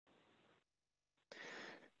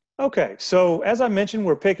Okay, so as I mentioned,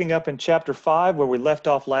 we're picking up in chapter 5 where we left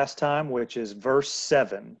off last time, which is verse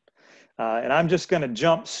 7. And I'm just going to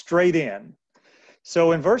jump straight in.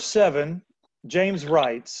 So in verse 7, James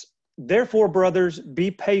writes, "Therefore, brothers,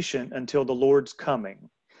 be patient until the Lord's coming.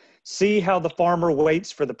 See how the farmer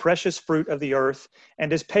waits for the precious fruit of the earth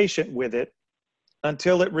and is patient with it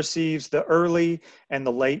until it receives the early and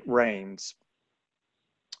the late rains."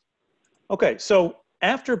 Okay, so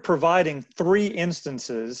after providing three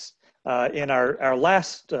instances in our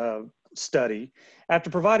last study, after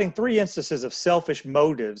providing three instances of selfish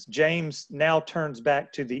motives, James now turns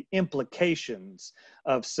back to the implications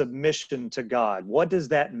of submission to God. What does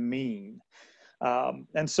that mean?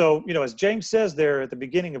 And so, as James says there at the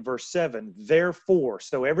beginning of verse 7, therefore,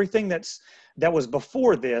 so everything that was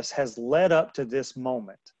before this has led up to this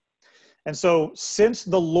moment. And so, since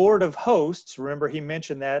the Lord of hosts, remember he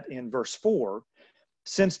mentioned that in verse 4,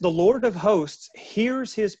 since the Lord of hosts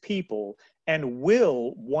hears his people and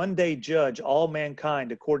will one day judge all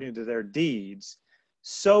mankind according to their deeds,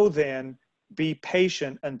 so then be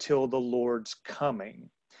patient until the Lord's coming.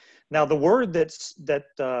 Now, the word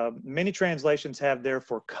that many translations have there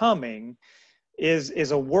for coming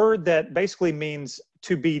is a word that basically means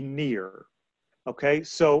to be near. Okay,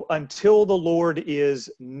 so until the Lord is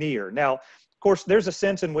near. Now, of course, there's a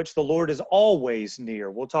sense in which the Lord is always near.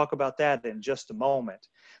 We'll talk about that in just a moment.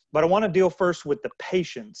 But I want to deal first with the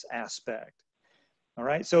patience aspect. All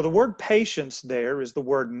right, so the word patience there is the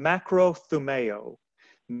word macrothumeo.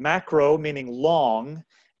 Macro meaning long,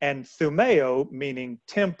 and thumeo meaning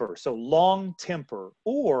temper. So long temper,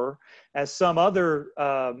 or as some other,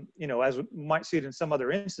 as we might see it in some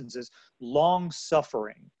other instances, long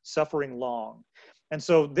suffering, suffering long. And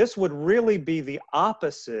so this would really be the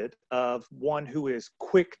opposite of one who is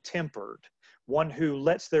quick tempered, one who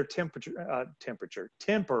lets their temper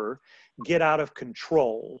get out of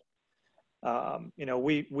control.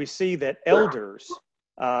 We see that elders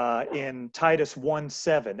in Titus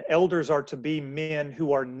 1:7, elders are to be men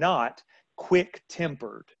who are not quick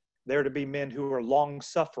tempered. They're to be men who are long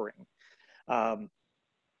suffering.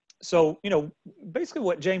 So, basically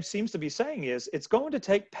what James seems to be saying is it's going to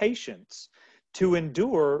take patience to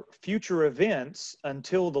endure future events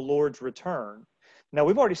until the Lord's return. Now,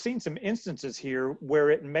 we've already seen some instances here where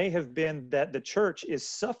it may have been that the church is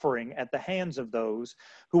suffering at the hands of those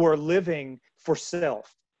who are living for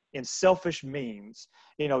self, in selfish means.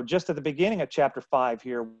 Just at the beginning of chapter 5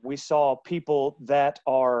 here, we saw people that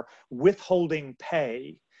are withholding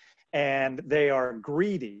pay and they are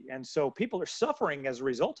greedy. And so people are suffering as a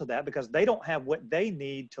result of that because they don't have what they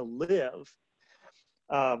need to live.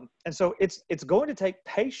 And so it's going to take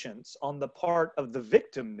patience on the part of the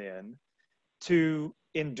victim then to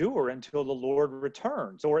endure until the Lord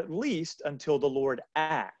returns, or at least until the Lord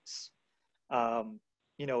acts.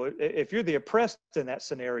 If you're the oppressed in that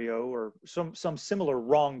scenario or some similar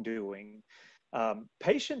wrongdoing,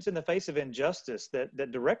 patience in the face of injustice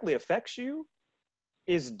that directly affects you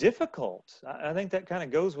is difficult. I think that kind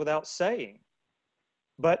of goes without saying.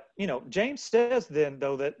 But, James says then,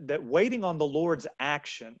 though, that waiting on the Lord's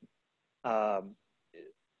action,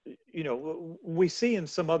 we see in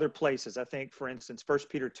some other places, I think, for instance, 1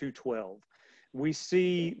 Peter 2:12, we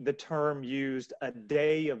see the term used, a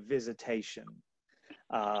day of visitation.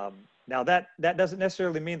 Now, that doesn't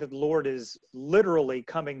necessarily mean that the Lord is literally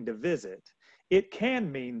coming to visit. It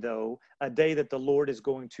can mean, though, a day that the Lord is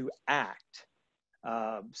going to act.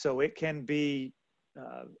 So it can be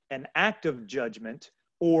an act of judgment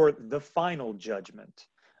or the final judgment.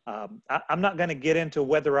 I'm not going to get into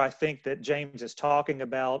whether I think that James is talking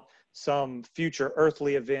about some future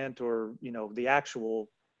earthly event or, the actual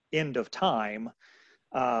end of time.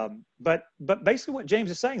 But basically what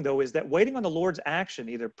James is saying, though, is that waiting on the Lord's action,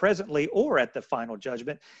 either presently or at the final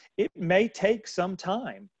judgment, it may take some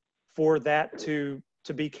time for that to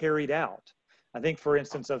be carried out. I think, for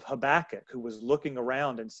instance, of Habakkuk, who was looking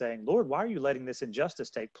around and saying, Lord, why are you letting this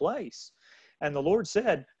injustice take place? And the Lord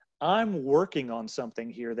said, I'm working on something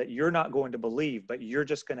here that you're not going to believe, but you're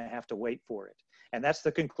just going to have to wait for it. And that's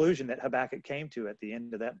the conclusion that Habakkuk came to at the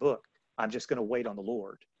end of that book. I'm just going to wait on the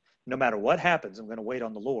Lord. No matter what happens, I'm going to wait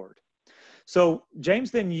on the Lord. So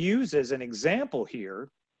James then uses an example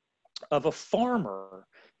here of a farmer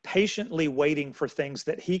patiently waiting for things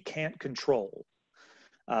that he can't control.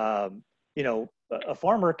 A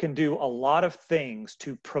farmer can do a lot of things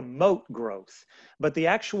to promote growth, but the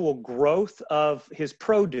actual growth of his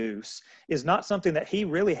produce is not something that he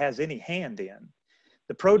really has any hand in.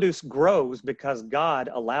 The produce grows because God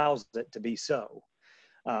allows it to be so.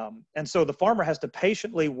 And so the farmer has to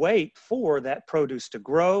patiently wait for that produce to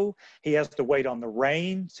grow. He has to wait on the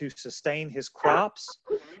rain to sustain his crops.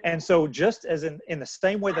 And so just as in the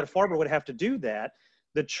same way that a farmer would have to do that,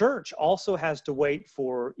 the church also has to wait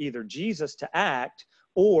for either Jesus to act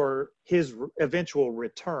or his eventual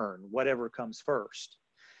return, whatever comes first.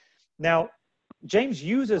 Now, James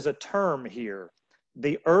uses a term here,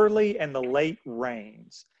 the early and the late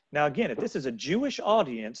rains. Now, again, if this is a Jewish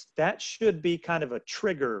audience, that should be kind of a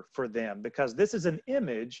trigger for them, because this is an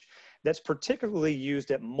image that's particularly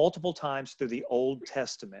used at multiple times through the Old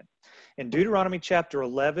Testament. In Deuteronomy chapter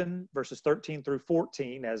 11, verses 13 through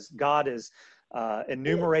 14, as God is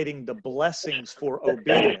enumerating the blessings for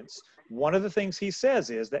obedience, one of the things he says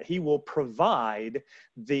is that he will provide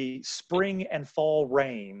the spring and fall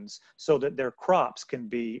rains so that their crops can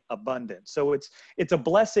be abundant. So it's a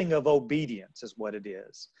blessing of obedience is what it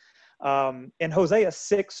is. In Hosea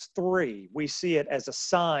 6:3, we see it as a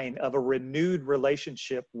sign of a renewed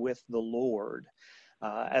relationship with the Lord.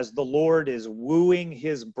 As the Lord is wooing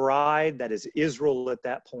his bride, that is Israel at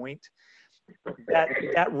that point,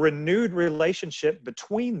 that renewed relationship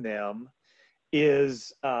between them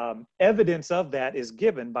is evidence of that is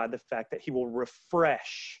given by the fact that he will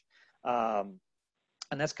refresh. And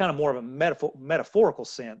that's kind of more of a metaphorical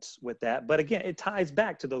sense with that. But again, it ties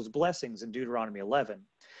back to those blessings in Deuteronomy 11.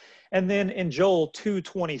 And then in Joel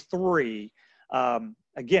 2:23,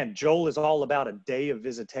 again, Joel is all about a day of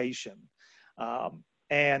visitation.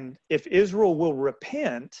 And if Israel will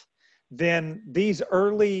repent, then these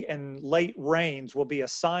early and late rains will be a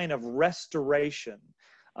sign of restoration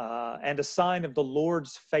and a sign of the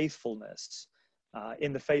Lord's faithfulness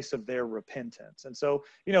in the face of their repentance. And so,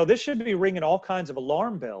 this should be ringing all kinds of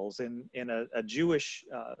alarm bells in a Jewish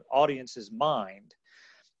audience's mind.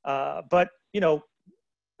 But,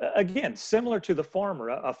 again, similar to the farmer,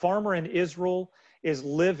 a farmer in Israel is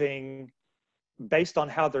living based on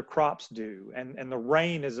how their crops do. And the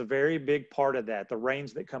rain is a very big part of that, the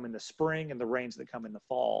rains that come in the spring and the rains that come in the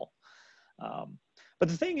fall. But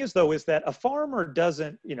the thing is, though, is that a farmer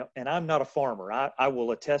doesn't, and I'm not a farmer. I will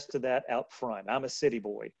attest to that out front. I'm a city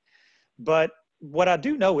boy. But what I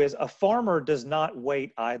do know is a farmer does not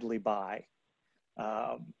wait idly by.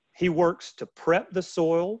 He works to prep the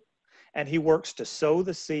soil, and he works to sow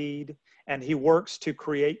the seed, and he works to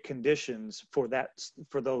create conditions for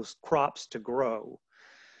those crops to grow.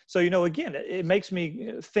 So, again, it makes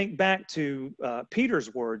me think back to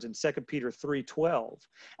Peter's words in 2 Peter 3:12,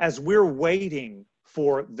 as we're waiting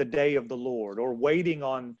for the day of the Lord, or waiting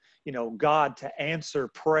on, God to answer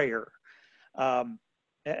prayer.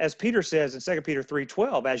 As Peter says in 2 Peter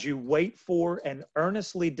 3:12, as you wait for and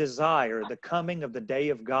earnestly desire the coming of the day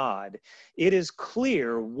of God, it is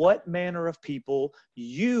clear what manner of people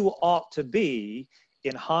you ought to be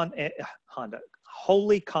in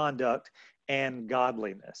holy conduct and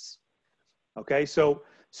godliness. Okay, so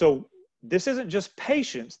this isn't just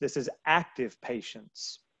patience, this is active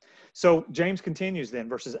patience. So James continues then,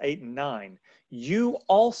 verses 8 and 9. You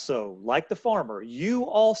also, like the farmer, you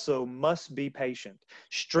also must be patient.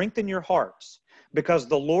 Strengthen your hearts, because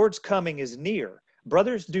the Lord's coming is near.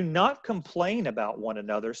 Brothers, do not complain about one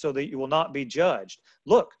another so that you will not be judged.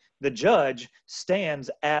 Look, the judge stands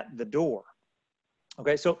at the door.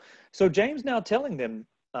 Okay, so James now telling them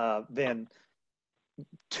then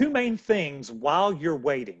two main things while you're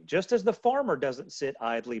waiting. Just as the farmer doesn't sit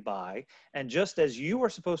idly by, and just as you are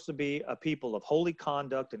supposed to be a people of holy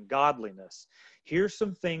conduct and godliness, here's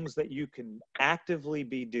some things that you can actively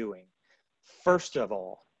be doing. First of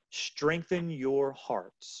all, strengthen your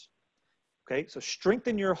hearts. Okay, so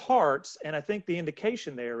strengthen your hearts, and I think the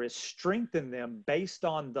indication there is strengthen them based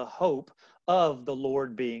on the hope of the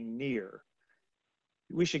Lord being near.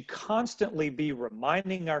 We should constantly be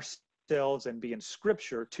reminding ourselves and be in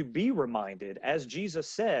Scripture to be reminded, as Jesus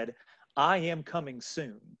said, I am coming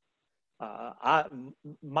soon.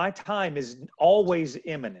 My time is always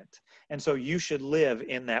imminent, and so you should live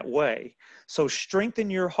in that way. So strengthen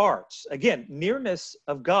your hearts. Again, nearness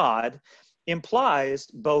of God implies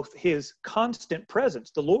both his constant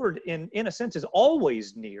presence. The Lord, in a sense, is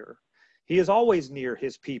always near. He is always near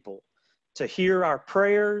his people to hear our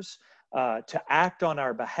prayers, to act on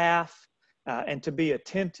our behalf, and to be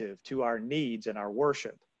attentive to our needs and our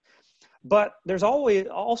worship. But there's always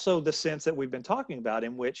also the sense that we've been talking about,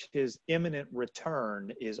 in which his imminent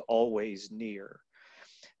return is always near.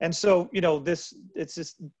 And so,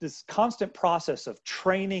 it's this constant process of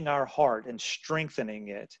training our heart and strengthening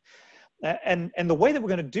it. And the way that we're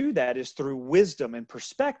going to do that is through wisdom and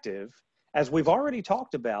perspective, as we've already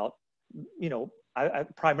talked about,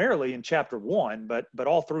 primarily in chapter 1, but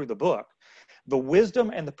all through the book. The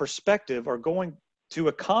wisdom and the perspective are going to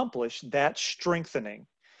accomplish that strengthening.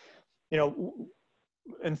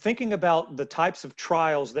 and thinking about the types of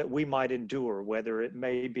trials that we might endure, whether it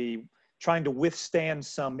may be trying to withstand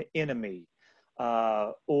some enemy,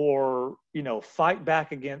 or fight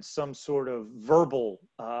back against some sort of verbal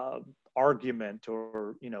argument,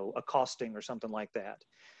 or accosting or something like that.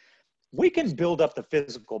 We can build up the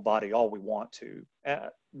physical body all we want to,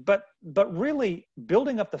 but really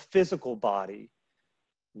building up the physical body,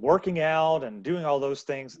 working out and doing all those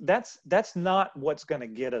things, that's not what's going to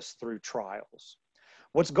get us through trials.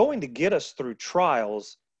 What's going to get us through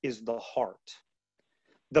trials is the heart.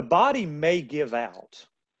 The body may give out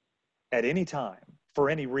at any time for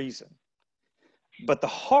any reason, but the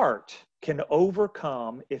heart can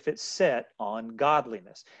overcome if it's set on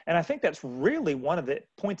godliness. And I think that's really one of the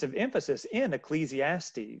points of emphasis in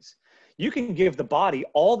Ecclesiastes. You can give the body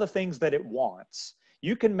all the things that it wants.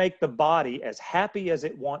 You can make the body as happy as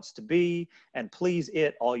it wants to be and please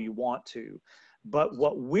it all you want to. But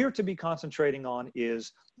what we're to be concentrating on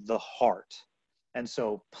is the heart. And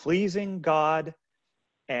so pleasing God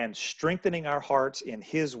and strengthening our hearts in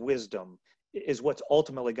his wisdom is what's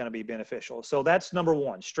ultimately going to be beneficial. So that's number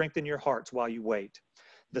one, strengthen your hearts while you wait.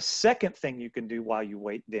 The second thing you can do while you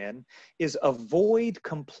wait then is avoid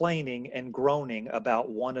complaining and groaning about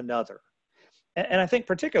one another. And I think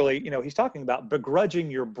particularly, he's talking about begrudging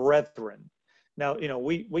your brethren. Now,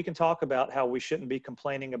 we can talk about how we shouldn't be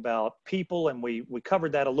complaining about people, and we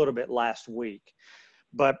covered that a little bit last week.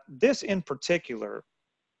 But this in particular,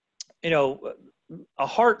 a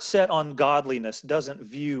heart set on godliness doesn't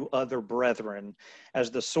view other brethren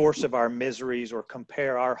as the source of our miseries or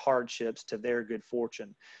compare our hardships to their good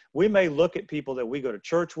fortune. We may look at people that we go to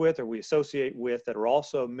church with or we associate with that are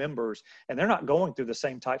also members, and they're not going through the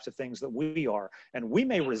same types of things that we are, and we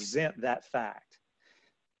may resent that fact.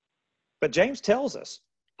 But James tells us,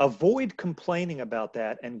 avoid complaining about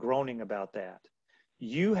that and groaning about that.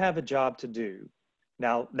 You have a job to do.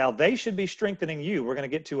 Now they should be strengthening you. We're going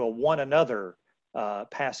to get to a one another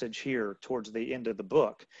passage here towards the end of the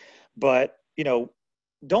book. But,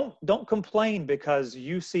 don't complain because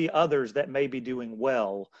you see others that may be doing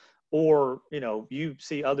well, or, you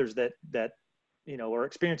see others that are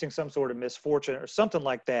experiencing some sort of misfortune or something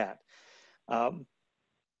like that.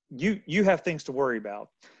 You have things to worry about.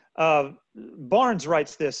 Barnes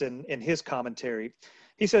writes this in his commentary.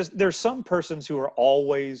 He says, there's some persons who are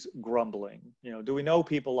always grumbling. Do we know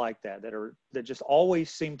people like that that just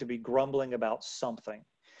always seem to be grumbling about something?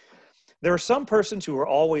 There are some persons who are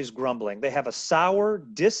always grumbling. They have a sour,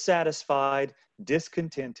 dissatisfied,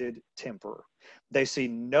 discontented temper. They see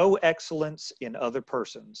no excellence in other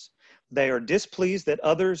persons. They are displeased that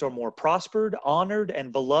others are more prospered, honored,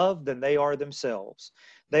 and beloved than they are themselves.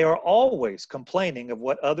 They are always complaining of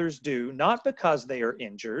what others do, not because they are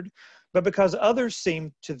injured, but because others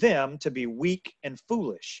seem to them to be weak and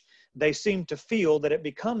foolish. They seem to feel that it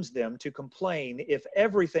becomes them to complain if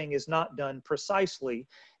everything is not done precisely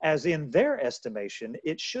as in their estimation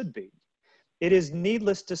it should be. It is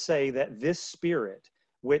needless to say that this spirit,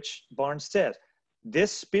 which Barnes says,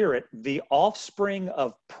 this spirit, the offspring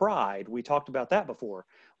of pride, we talked about that before,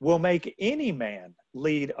 will make any man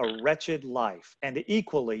lead a wretched life, and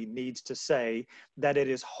equally needs to say that it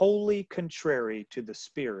is wholly contrary to the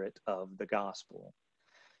spirit of the gospel.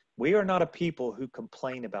 We are not a people who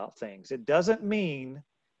complain about things. It doesn't mean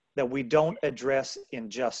that we don't address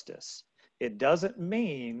injustice. It doesn't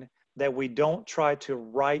mean that we don't try to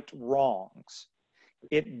right wrongs.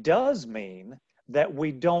 It does mean that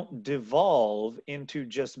we don't devolve into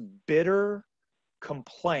just bitter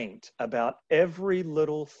complaint about every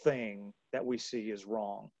little thing that we see is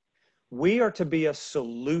wrong. We are to be a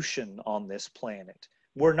solution on this planet.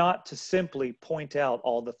 We're not to simply point out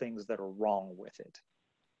all the things that are wrong with it.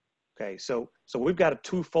 Okay, so we've got a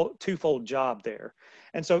twofold job there.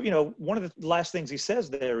 And so, one of the last things he says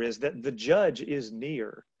there is that the judge is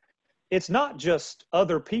near. It's not just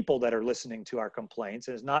other people that are listening to our complaints.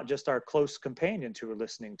 It's not just our close companions who are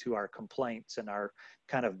listening to our complaints and our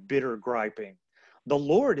kind of bitter griping. The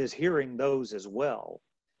Lord is hearing those as well.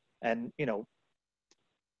 And,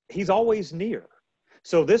 he's always near.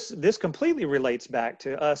 So this completely relates back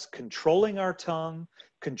to us controlling our tongue,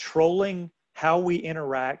 controlling how we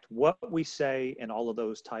interact, what we say, and all of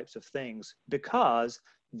those types of things, because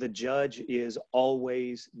the judge is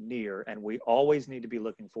always near, and we always need to be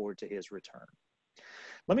looking forward to his return.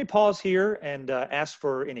 Let me pause here and ask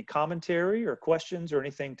for any commentary or questions or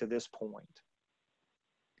anything to this point.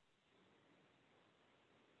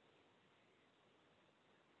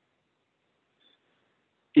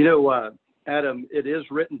 Adam, it is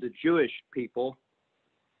written to Jewish people,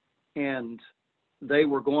 and they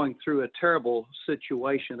were going through a terrible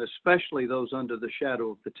situation, especially those under the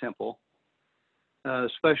shadow of the temple.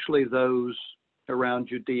 especially those around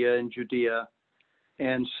Judea and Judea.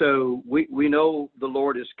 And so we know the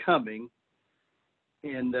Lord is coming,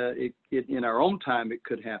 and in our own time it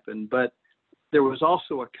could happen, but there was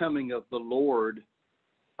also a coming of the Lord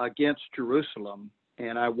against Jerusalem.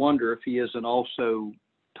 And I wonder if he isn't also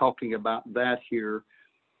talking about that here,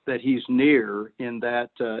 that he's near, in that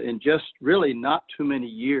in just really not too many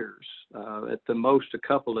years, at the most a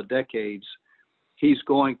couple of decades, he's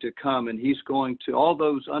going to come, and he's going to, all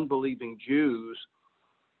those unbelieving Jews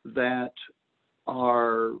that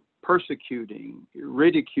are persecuting,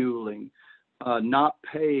 ridiculing, not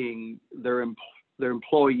paying their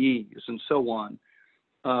employees and so on.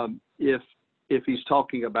 If he's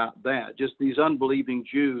talking about that, just these unbelieving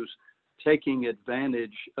Jews taking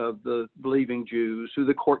advantage of the believing Jews through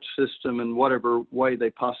the court system in whatever way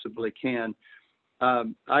they possibly can,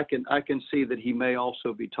 I can see that he may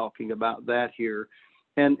also be talking about that here,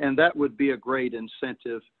 and that would be a great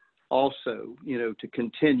incentive also, to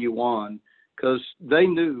continue on, because they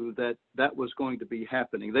knew that that was going to be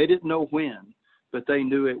happening. They didn't know when, but they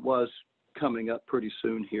knew it was coming up pretty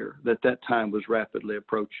soon here, that time was rapidly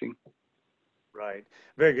approaching. Right.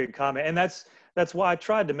 Very good comment. And that's why I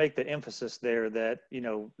tried to make the emphasis there that,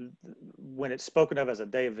 when it's spoken of as a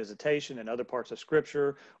day of visitation in other parts of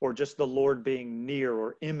Scripture, or just the Lord being near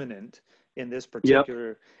or imminent in this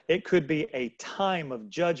particular, it could be a time of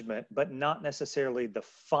judgment, but not necessarily the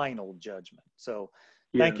final judgment. So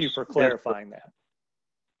thank you for clarifying that.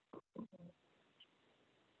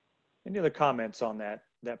 Any other comments on that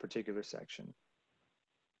particular section?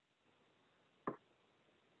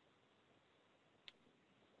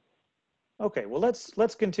 Okay, well,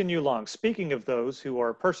 let's continue along. Speaking of those who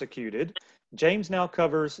are persecuted, James now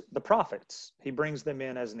covers the prophets. He brings them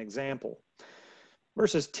in as an example.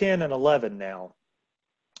 Verses 10 and 11 now.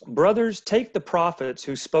 Brothers, take the prophets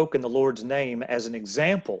who spoke in the Lord's name as an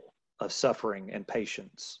example of suffering and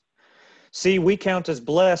patience. See, we count as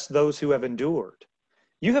blessed those who have endured.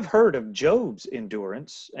 You have heard of Job's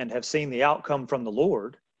endurance and have seen the outcome from the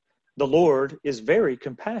Lord. The Lord is very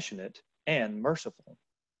compassionate and merciful.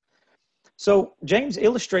 So James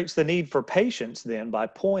illustrates the need for patience then by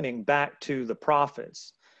pointing back to the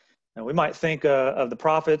prophets. Now we might think of the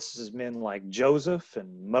prophets as men like Joseph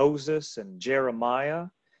and Moses and Jeremiah.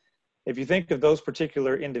 If you think of those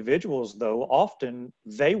particular individuals, though, often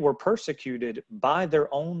they were persecuted by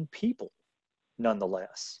their own people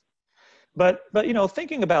nonetheless. But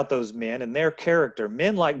thinking about those men and their character,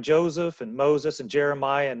 men like Joseph and Moses and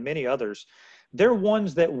Jeremiah and many others, they're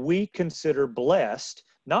ones that we consider blessed,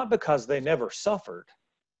 not because they never suffered,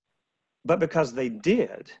 but because they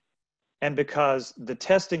did, and because the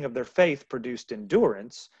testing of their faith produced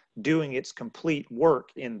endurance, doing its complete work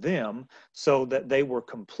in them so that they were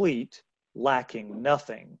complete, lacking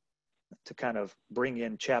nothing, to kind of bring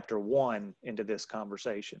in chapter 1 into this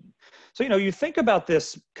conversation. So, you think about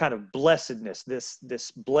this kind of blessedness,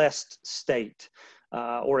 this blessed state,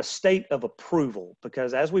 or a state of approval,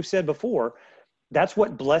 because as we've said before, that's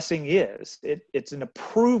what blessing is. It's an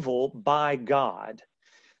approval by God.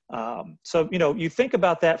 So, you think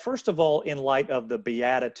about that, first of all, in light of the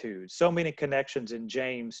Beatitudes. So many connections in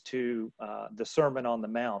James to the Sermon on the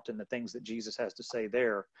Mount and the things that Jesus has to say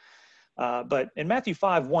there. But in Matthew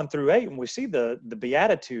 5, 1 through 8, when we see the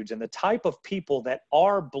Beatitudes and the type of people that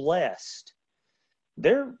are blessed,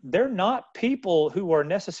 they're not people who are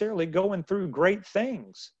necessarily going through great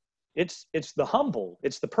things. It's the humble,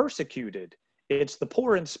 it's the persecuted, it's the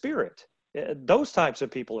poor in spirit. Those types of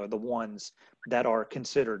people are the ones that are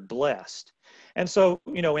considered blessed. And so,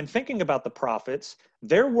 in thinking about the prophets,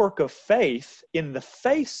 their work of faith in the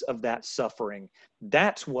face of that suffering,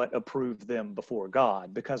 that's what approved them before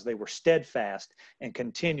God, because they were steadfast and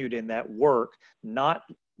continued in that work, not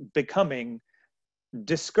becoming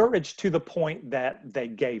discouraged to the point that they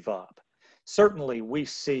gave up. Certainly, we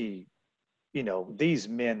see these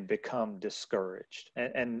men become discouraged,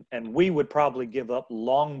 and we would probably give up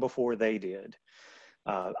long before they did.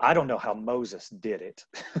 I don't know how Moses did it,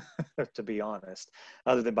 to be honest,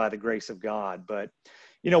 other than by the grace of God. But,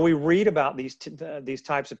 we read about these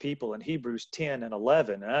types of people in Hebrews 10 and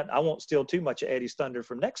 11. And I won't steal too much of Eddie's thunder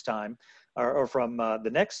from next time or from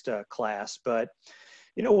the next class. But,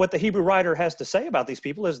 what the Hebrew writer has to say about these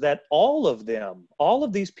people is that all of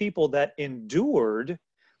these people that endured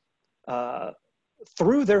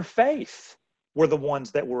through their faith were the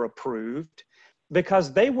ones that were approved,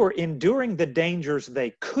 because they were enduring the dangers they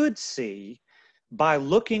could see by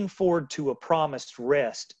looking forward to a promised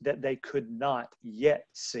rest that they could not yet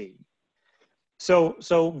see. So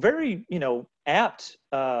very, apt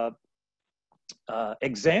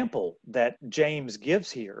example that James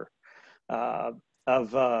gives here.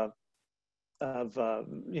 of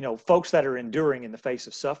folks that are enduring in the face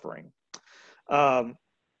of suffering.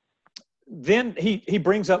 Then he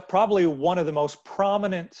brings up probably one of the most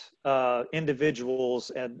prominent individuals,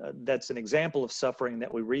 and that's an example of suffering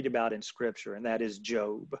that we read about in Scripture, and that is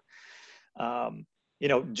Job.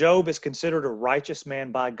 Job is considered a righteous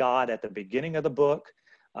man by God at the beginning of the book,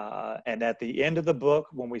 and at the end of the book,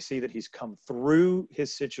 when we see that he's come through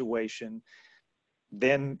his situation,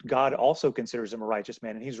 then God also considers him a righteous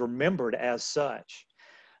man, and he's remembered as such.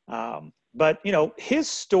 But his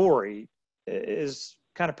story is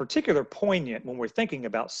kind of particular poignant when we're thinking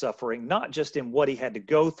about suffering, not just in what he had to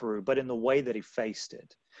go through, but in the way that he faced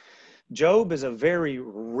it. Job is a very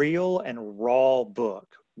real and raw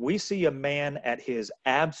book. We see a man at his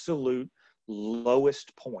absolute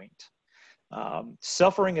lowest point,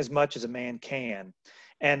 suffering as much as a man can.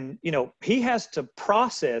 And, he has to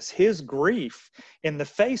process his grief in the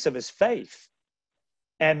face of his faith.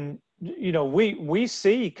 And, we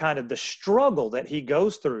see kind of the struggle that he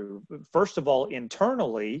goes through, first of all,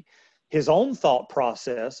 internally, his own thought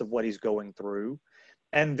process of what he's going through,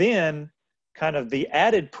 and then kind of the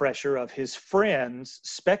added pressure of his friends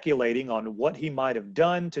speculating on what he might have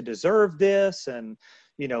done to deserve this, and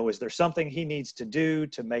is there something he needs to do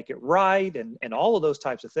to make it right, and all of those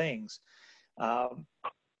types of things.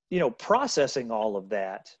 Processing all of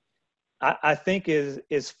that, I think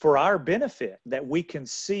is for our benefit, that we can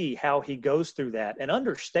see how he goes through that and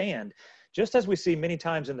understand, just as we see many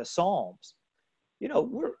times in the Psalms,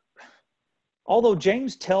 although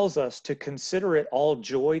James tells us to consider it all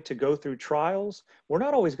joy to go through trials, we're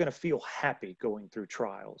not always going to feel happy going through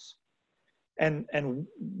trials. And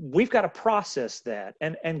we've got to process that.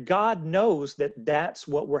 And God knows that that's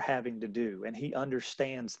what we're having to do, and he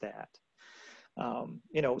understands that.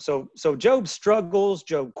 So Job struggles,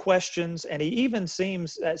 Job questions, and he even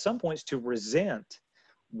seems at some points to resent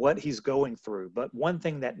what he's going through. But one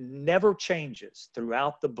thing that never changes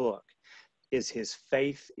throughout the book is his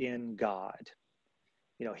faith in God.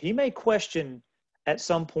 He may question at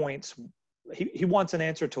some points, he wants an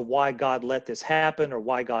answer to why God let this happen or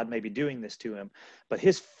why God may be doing this to him, but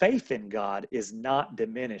his faith in God is not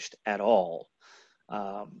diminished at all.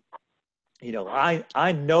 I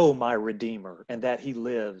know my Redeemer and that he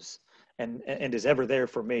lives and is ever there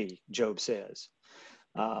for me, Job says.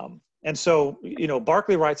 And so,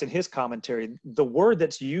 Barclay writes in his commentary, the word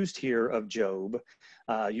that's used here of Job,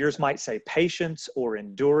 yours might say patience or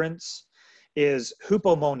endurance, is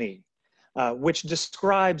hupomone, which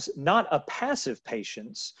describes not a passive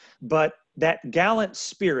patience, but that gallant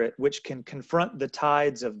spirit which can confront the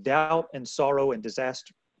tides of doubt and sorrow and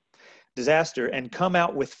disaster and come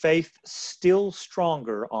out with faith still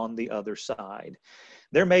stronger on the other side.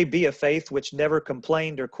 There may be a faith which never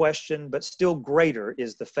complained or questioned, but still greater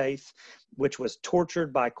is the faith which was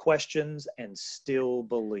tortured by questions and still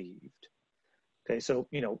believed. Okay, so,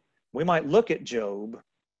 we might look at Job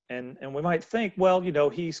and we might think, well,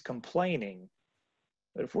 he's complaining.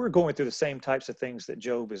 But if we're going through the same types of things that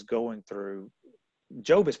Job is going through,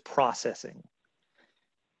 Job is processing.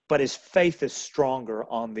 But his faith is stronger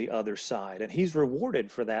on the other side. And he's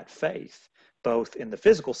rewarded for that faith, both in the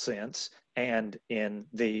physical sense and in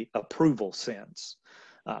the approval sense.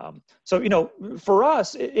 So, for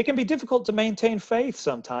us, it can be difficult to maintain faith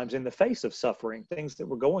sometimes in the face of suffering, things that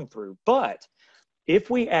we're going through. But if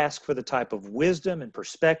we ask for the type of wisdom and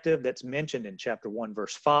perspective that's mentioned in chapter 1,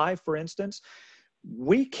 verse 5, for instance,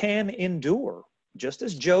 we can endure, just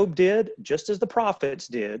as Job did, just as the prophets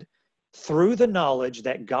did, through the knowledge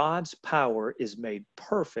that God's power is made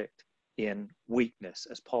perfect in weakness,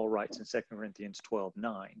 as Paul writes in 2 Corinthians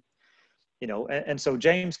 12:9. And so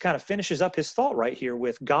James kind of finishes up his thought right here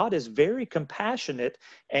with God is very compassionate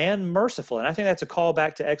and merciful. And I think that's a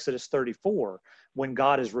callback to Exodus 34, when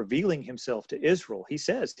God is revealing himself to Israel. He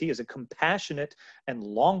says he is a compassionate and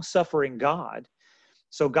long-suffering God.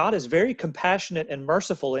 So God is very compassionate and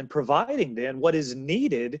merciful in providing then what is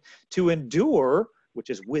needed to endure, which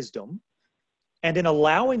is wisdom, and in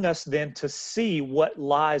allowing us then to see what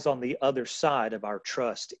lies on the other side of our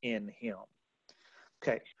trust in him.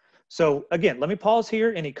 Okay, so again, let me pause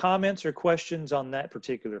here. Any comments or questions on that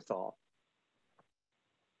particular thought?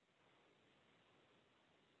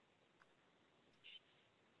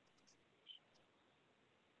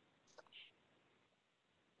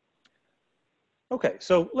 Okay,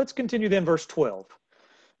 so let's continue then, verse 12.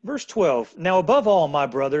 Verse 12, now above all, my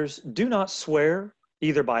brothers, do not swear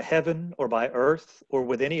either by heaven or by earth or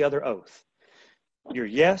with any other oath. Your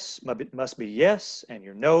yes must be yes, and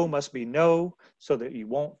your no must be no, so that you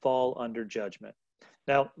won't fall under judgment.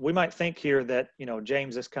 Now, we might think here that,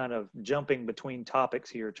 James is kind of jumping between topics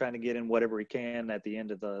here, trying to get in whatever he can at the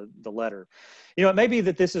end of the letter. It may be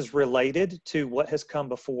that this is related to what has come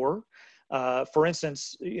before. For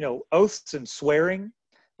instance, oaths and swearing,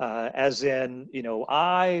 as in,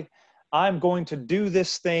 I'm going to do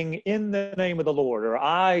this thing in the name of the Lord, or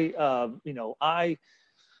I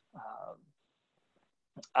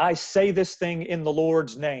say this thing in the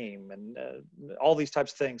Lord's name, and all these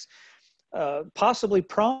types of things. Possibly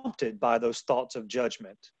prompted by those thoughts of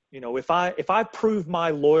judgment. If I prove my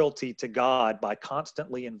loyalty to God by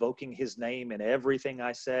constantly invoking his name in everything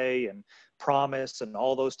I say and promise and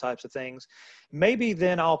all those types of things, maybe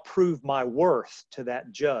then I'll prove my worth to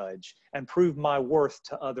that judge and prove my worth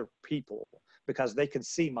to other people because they can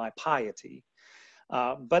see my piety.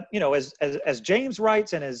 But as James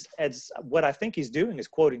writes, and as what I think he's doing is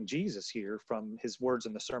quoting Jesus here from his words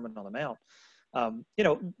in the Sermon on the Mount.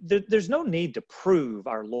 There's no need to prove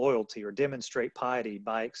our loyalty or demonstrate piety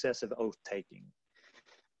by excessive oath taking.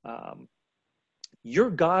 Your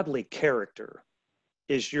godly character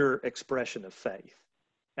is your expression of faith.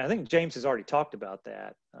 And I think James has already talked about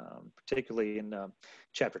that, particularly in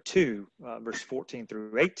chapter 2, verse 14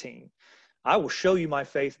 through 18. I will show you my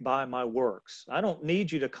faith by my works. I don't need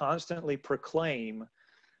you to constantly proclaim,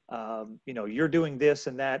 you're doing this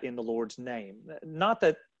and that in the Lord's name. Not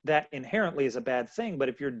that inherently is a bad thing, but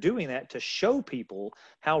if you're doing that to show people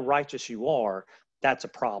how righteous you are, that's a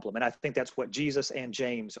problem. And I think that's what Jesus and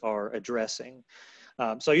James are addressing.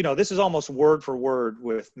 So this is almost word for word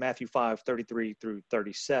with Matthew 5:33 through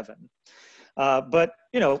 37. But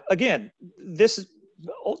again, this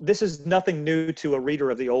is nothing new to a reader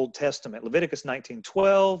of the Old Testament. Leviticus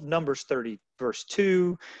 19:12, Numbers 30 verse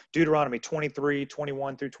 2, Deuteronomy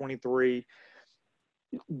 23:21 through 23.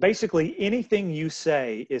 Basically, anything you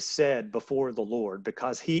say is said before the Lord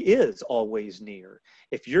because he is always near.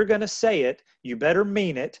 If you're going to say it, you better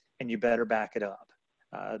mean it and you better back it up.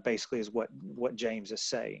 Basically is what James is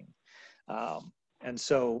saying. And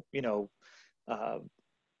so,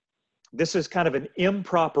 this is kind of an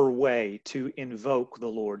improper way to invoke the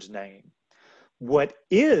Lord's name. What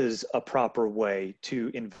is a proper way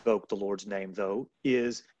to invoke the Lord's name, though,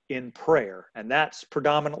 is in prayer. And that's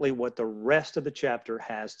predominantly what the rest of the chapter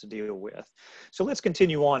has to deal with. So let's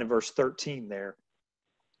continue on in verse 13 there.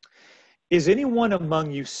 Is anyone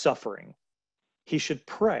among you suffering? He should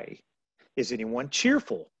pray. Is anyone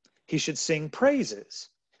cheerful? He should sing praises.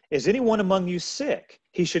 Is anyone among you sick?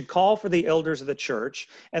 He should call for the elders of the church,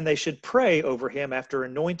 and they should pray over him after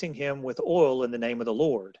anointing him with oil in the name of the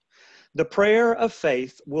Lord. The prayer of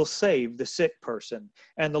faith will save the sick person,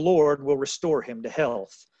 and the Lord will restore him to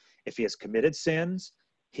health. If he has committed sins,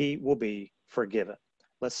 he will be forgiven.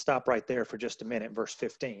 Let's stop right there for just a minute, verse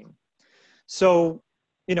 15. So,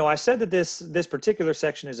 I said that this particular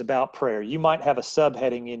section is about prayer. You might have a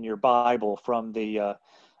subheading in your Bible from the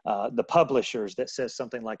publishers that says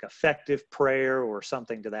something like effective prayer or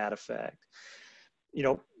something to that effect.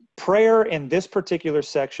 Prayer in this particular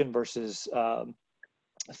section, verses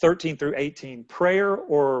 13 through 18, prayer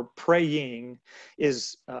or praying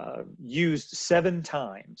is used 7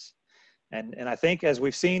 times. And I think, as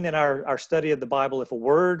we've seen in our study of the Bible, if a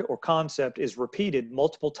word or concept is repeated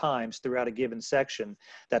multiple times throughout a given section,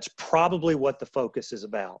 that's probably what the focus is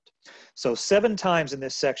about. So 7 times in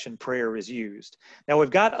this section, prayer is used. Now, we've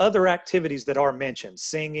got other activities that are mentioned,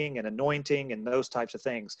 singing and anointing and those types of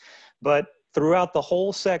things. But throughout the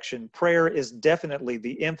whole section, prayer is definitely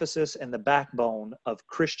the emphasis and the backbone of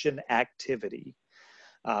Christian activity.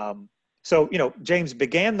 So, James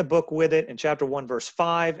began the book with it in chapter 1, verse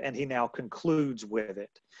 5, and he now concludes with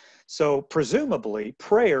it. So, presumably,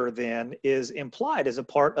 prayer then is implied as a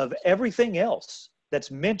part of everything else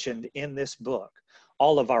that's mentioned in this book.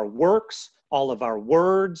 All of our works, all of our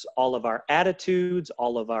words, all of our attitudes,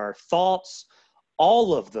 all of our thoughts,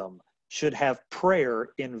 all of them should have prayer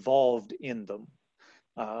involved in them.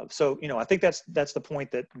 So, I think that's the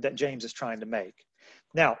point that James is trying to make.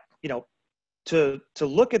 Now, to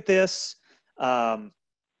look at this,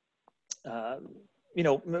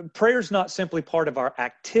 prayer is not simply part of our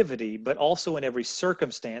activity, but also in every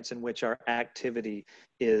circumstance in which our activity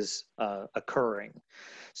is occurring.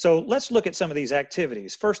 So let's look at some of these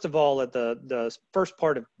activities. First of all, at the first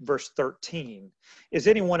part of verse 13, is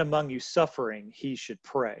anyone among you suffering? He should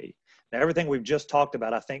pray. Now, everything we've just talked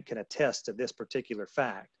about, I think, can attest to this particular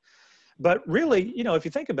fact. But really, if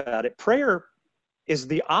you think about it, prayer is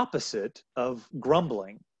the opposite of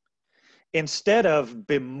grumbling. Instead of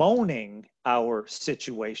bemoaning our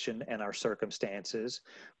situation and our circumstances,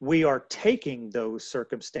 we are taking those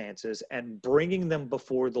circumstances and bringing them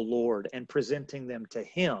before the Lord and presenting them to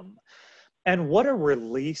Him. And what a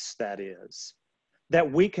release that is, that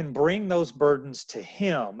we can bring those burdens to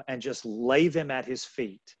him and just lay them at his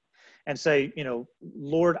feet and say,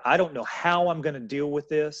 Lord, I don't know how I'm going to deal with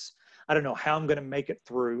this. I don't know how I'm going to make it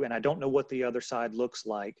through, and I don't know what the other side looks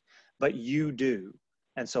like, but you do.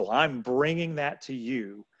 And so I'm bringing that to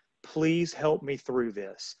you. Please help me through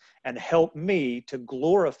this and help me to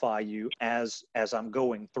glorify you as I'm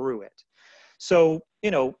going through it. So,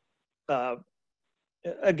 uh,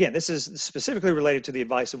 again, this is specifically related to the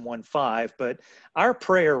advice in 1:5, but our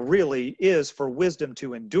prayer really is for wisdom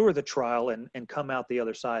to endure the trial and come out the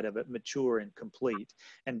other side of it mature and complete,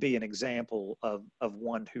 and be an example of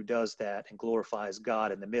one who does that and glorifies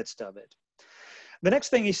God in the midst of it. The next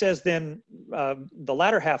thing he says then, the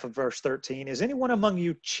latter half of verse 13, is anyone among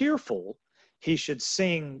you cheerful? He should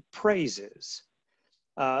sing praises.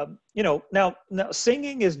 Now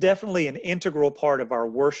singing is definitely an integral part of our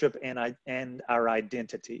worship and our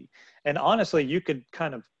identity. And honestly, you could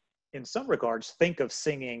kind of, in some regards, think of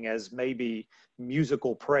singing as maybe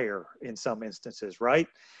musical prayer in some instances, right?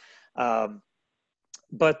 But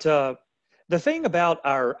the thing about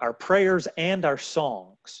our prayers and our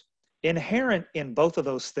songs, inherent in both of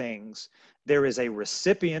those things, there is a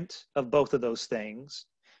recipient of both of those things,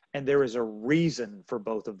 and there is a reason for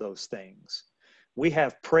both of those things. We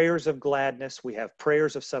have prayers of gladness, we have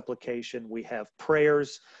prayers of supplication, we have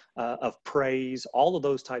prayers of praise, all of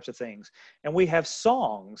those types of things. And we have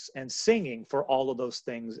songs and singing for all of those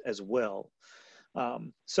things as well.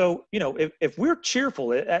 So, if we're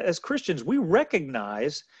cheerful as Christians, we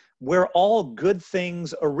recognize where all good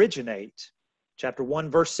things originate. Chapter 1,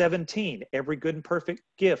 verse 17, every good and perfect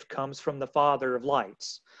gift comes from the Father of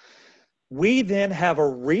lights. We then have a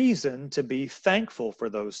reason to be thankful for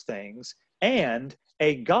those things, and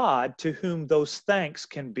a God to whom those thanks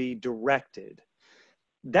can be directed.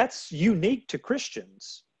 That's unique to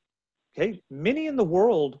Christians. Okay, many in the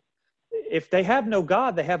world, if they have no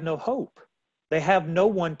God, they have no hope. They have no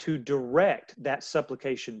one to direct that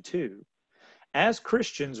supplication to. As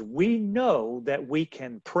Christians, we know that we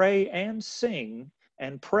can pray and sing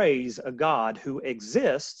and praise a God who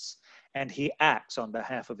exists, and he acts on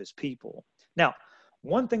behalf of his people. Now,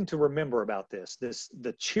 one thing to remember about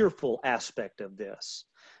the cheerful aspect of this.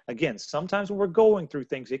 Again, sometimes when we're going through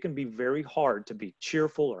things, it can be very hard to be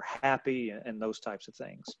cheerful or happy and those types of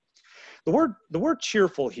things. The word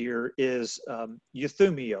cheerful here is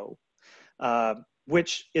euthymio,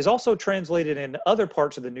 which is also translated in other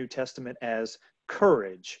parts of the New Testament as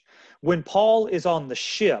courage. When Paul is on the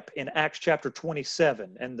ship in Acts chapter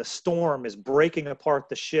 27, and the storm is breaking apart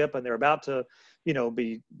the ship, and they're about to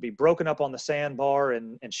be broken up on the sandbar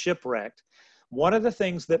and shipwrecked, one of the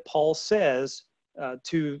things that Paul says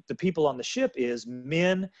to the people on the ship is,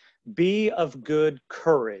 men, be of good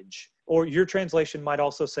courage. Or your translation might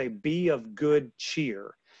also say, be of good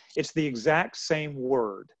cheer. It's the exact same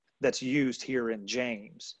word that's used here in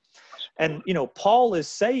James. And, Paul is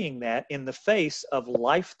saying that in the face of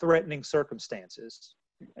life-threatening circumstances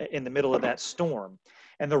in the middle of that storm.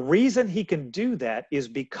 And the reason he can do that is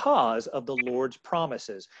because of the Lord's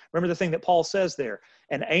promises. Remember the thing that Paul says there,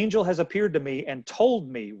 an angel has appeared to me and told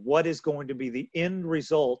me what is going to be the end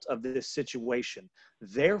result of this situation.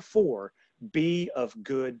 Therefore, be of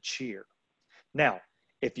good cheer. Now,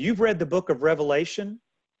 if you've read the book of Revelation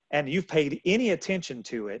and you've paid any attention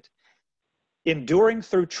to it, enduring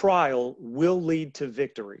through trial will lead to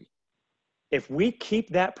victory. If we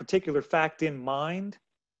keep that particular fact in mind,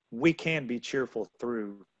 we can be cheerful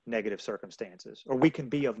through negative circumstances, or we can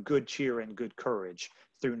be of good cheer and good courage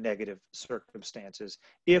through negative circumstances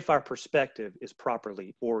if our perspective is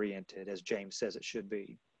properly oriented, as James says it should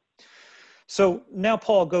be. So now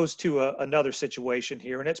Paul goes to another situation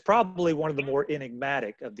here, and it's probably one of the more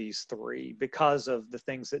enigmatic of these three because of the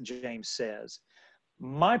things that James says.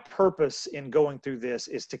 My purpose in going through this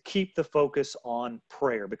is to keep the focus on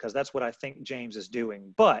prayer, because that's what I think James is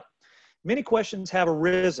doing. But many questions have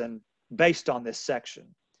arisen based on this section.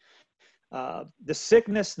 The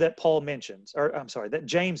sickness that Paul mentions, that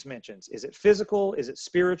James mentions, is it physical? Is it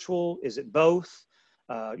spiritual? Is it both?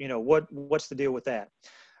 What's the deal with that?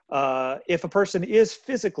 If a person is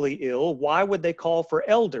physically ill, why would they call for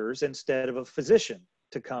elders instead of a physician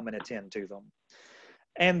to come and attend to them?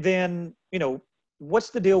 And then,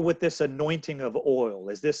 what's the deal with this anointing of oil?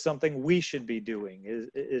 Is this something we should be doing?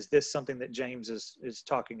 Is this something that James is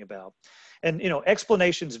talking about? And,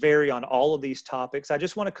 explanations vary on all of these topics. I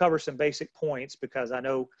just want to cover some basic points because I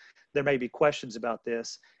know there may be questions about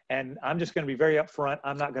this, and I'm just going to be very upfront.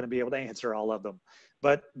 I'm not going to be able to answer all of them,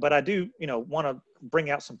 but I do, want to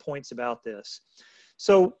bring out some points about this.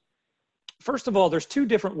 So first of all, there's two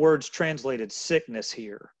different words translated sickness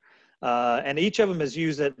here. And each of them is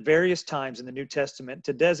used at various times in the New Testament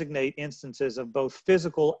to designate instances of both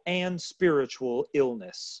physical and spiritual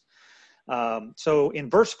illness. So in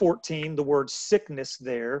verse 14, the word sickness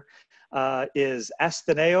there is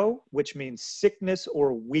astheneo, which means sickness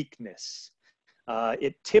or weakness.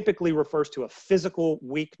 It typically refers to a physical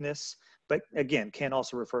weakness, but again, can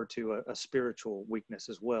also refer to a spiritual weakness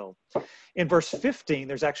as well. In verse 15,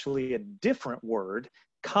 there's actually a different word,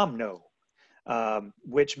 kamno,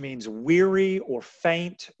 which means weary or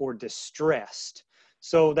faint or distressed.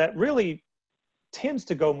 So that really tends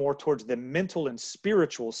to go more towards the mental and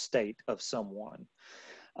spiritual state of someone.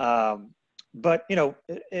 But, you know,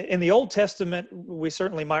 in the Old Testament, we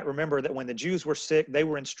certainly might remember that when the Jews were sick, they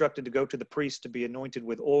were instructed to go to the priest to be anointed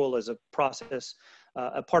with oil as a process,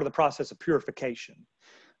 a part of the process of purification.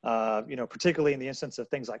 You know, particularly in the instance of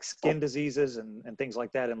things like skin diseases and things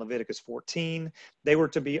like that in Leviticus 14, they were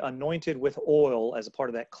to be anointed with oil as a part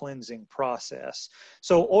of that cleansing process.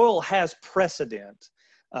 So oil has precedent.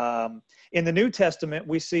 In the New Testament,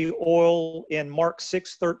 we see oil in Mark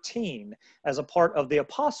 6:13 as a part of the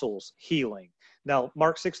apostles' healing. Now,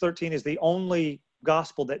 Mark 6:13 is the only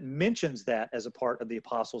gospel that mentions that as a part of the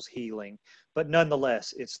apostles' healing, but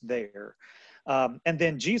nonetheless, it's there. And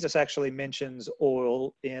then Jesus actually mentions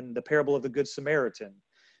oil in the parable of the Good Samaritan.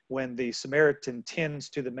 When the Samaritan tends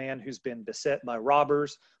to the man who's been beset by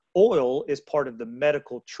robbers, oil is part of the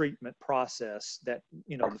medical treatment process that,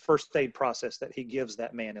 you know, the first aid process that he gives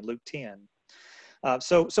that man in Luke 10.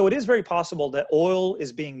 So it is very possible that oil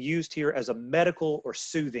is being used here as a medical or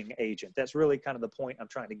soothing agent. That's really kind of the point I'm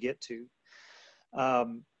trying to get to.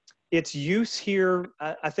 Its use here,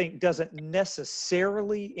 I think, doesn't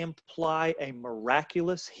necessarily imply a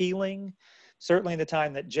miraculous healing. Certainly in the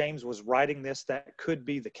time that James was writing this, that could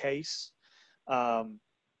be the case.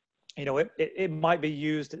 You know, it might be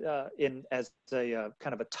used as a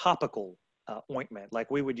kind of a topical ointment, like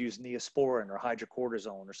we would use Neosporin or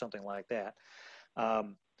hydrocortisone or something like that.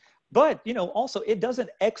 But, you know, also it doesn't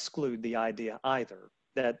exclude the idea either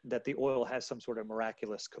that the oil has some sort of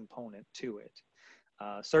miraculous component to it.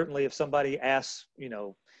 Certainly if somebody asks, you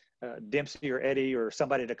know, Dempsey or Eddie or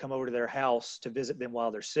somebody to come over to their house to visit them while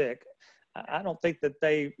they're sick, I don't think that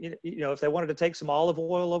they, you know, if they wanted to take some olive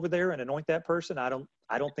oil over there and anoint that person, I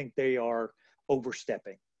don't think they are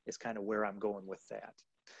overstepping, is kind of where I'm going with that.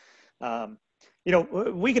 You know,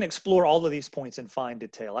 we can explore all of these points in fine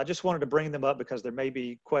detail. I just wanted to bring them up because there may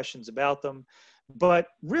be questions about them. But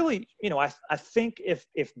really, you know, I think if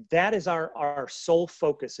that is our sole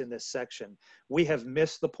focus in this section, we have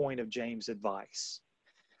missed the point of James' advice.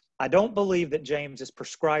 I don't believe that James is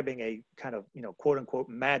prescribing a kind of, you know, quote unquote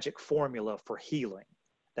magic formula for healing.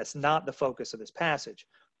 That's not the focus of this passage.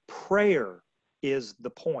 Prayer is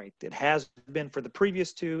the point. It has been for the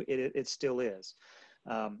previous two, it still is.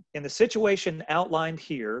 In the situation outlined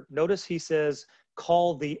here, notice he says,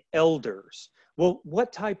 call the elders. Well,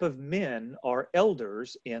 what type of men are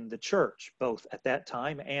elders in the church, both at that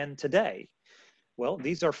time and today? Well,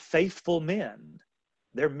 these are faithful men.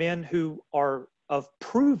 They're men who are of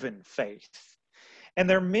proven faith. And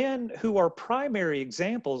they're men who are primary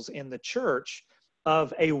examples in the church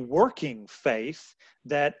of a working faith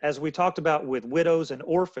that, as we talked about with widows and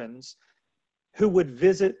orphans, who would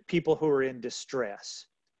visit people who are in distress.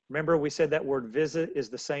 Remember, we said that word visit is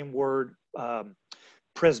the same word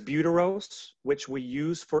presbyteros, which we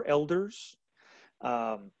use for elders.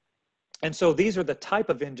 And so these are the type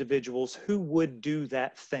of individuals who would do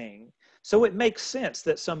that thing. So it makes sense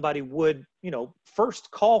that somebody would, you know,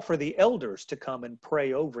 first call for the elders to come and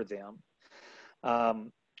pray over them.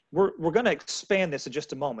 We're going to expand this in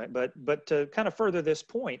just a moment, but to kind of further this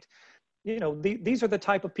point, you know, these are the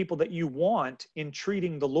type of people that you want in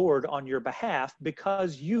treating the Lord on your behalf,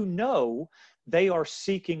 because you know they are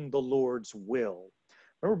seeking the Lord's will.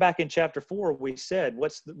 Remember back in chapter 4, we said,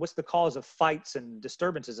 what's the cause of fights and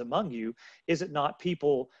disturbances among you? Is it not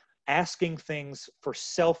people asking things for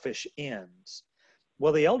selfish ends?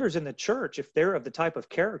 Well, the elders in the church, if they're of the type of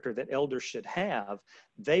character that elders should have,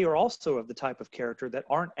 they are also of the type of character that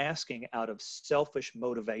aren't asking out of selfish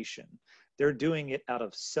motivation. They're doing it out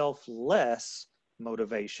of selfless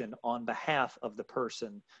motivation on behalf of the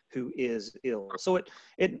person who is ill. So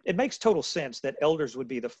it makes total sense that elders would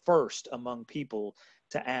be the first among people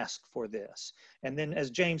to ask for this. And then, as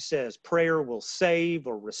James says, prayer will save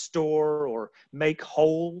or restore or make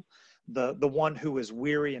whole the one who is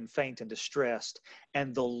weary and faint and distressed,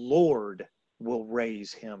 and the Lord will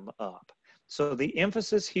raise him up. So the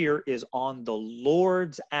emphasis here is on the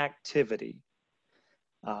Lord's activity.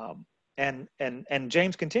 And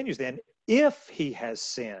James continues then, if he has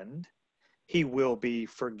sinned, he will be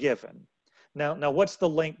forgiven. Now, what's the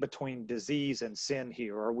link between disease and sin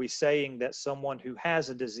here? Are we saying that someone who has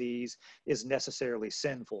a disease is necessarily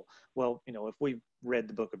sinful? Well, if we've read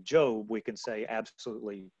the book of Job, we can say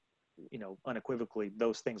absolutely, unequivocally,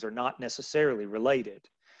 those things are not necessarily related.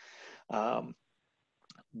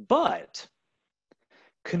 But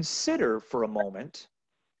consider for a moment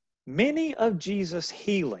many of Jesus'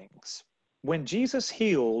 healings. When Jesus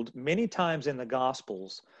healed many times in the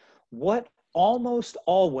Gospels, what almost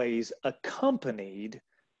always accompanied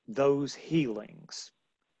those healings?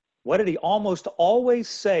 What did he almost always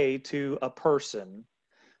say to a person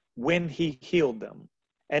when he healed them?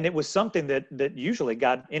 And it was something that usually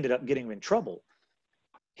God ended up getting him in trouble.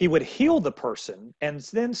 He would heal the person and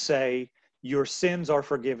then say, your sins are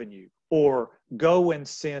forgiven you, or go and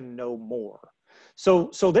sin no more. So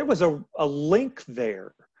there was a link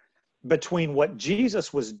there between what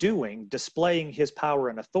Jesus was doing, displaying his power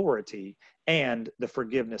and authority, and the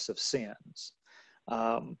forgiveness of sins.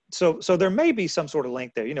 So there may be some sort of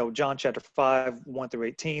link there. John chapter 5, 1 through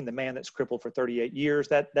 18, the man that's crippled for 38 years,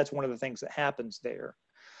 that's one of the things that happens there.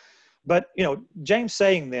 But, James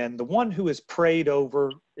saying then, the one who is prayed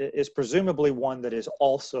over is presumably one that is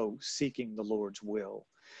also seeking the Lord's will.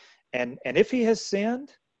 And if he has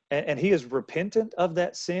sinned and he is repentant of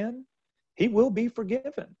that sin, he will be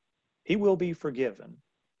forgiven. He will be forgiven.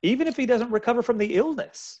 Even if he doesn't recover from the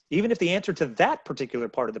illness, even if the answer to that particular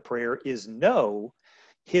part of the prayer is no,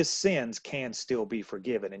 his sins can still be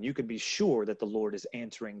forgiven. And you can be sure that the Lord is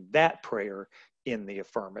answering that prayer in the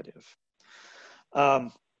affirmative.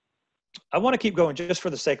 I want to keep going just for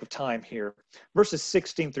the sake of time here. Verses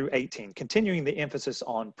 16 through 18, continuing the emphasis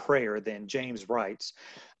on prayer, then James writes,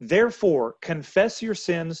 therefore, confess your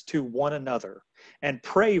sins to one another and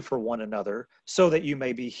pray for one another so that you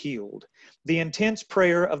may be healed. The intense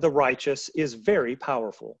prayer of the righteous is very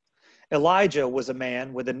powerful. Elijah was a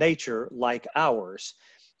man with a nature like ours,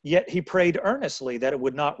 yet he prayed earnestly that it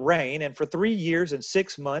would not rain, and for 3 years and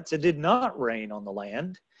 6 months it did not rain on the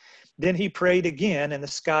land. Then he prayed again, and the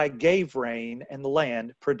sky gave rain, and the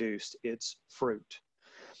land produced its fruit.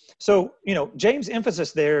 So, James'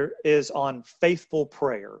 emphasis there is on faithful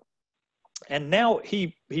prayer. And now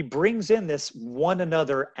he brings in this one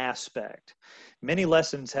another aspect. Many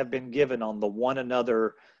lessons have been given on the one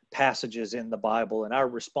another passages in the Bible and our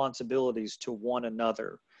responsibilities to one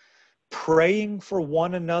another. Praying for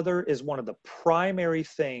one another is one of the primary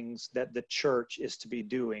things that the church is to be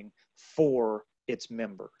doing for its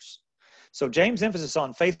members. So James' emphasis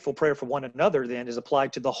on faithful prayer for one another then is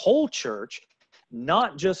applied to the whole church,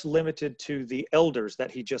 not just limited to the elders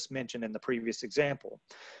that he just mentioned in the previous example,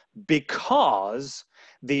 because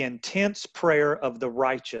the intense prayer of the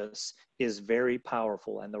righteous is very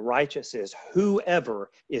powerful, and the righteous is whoever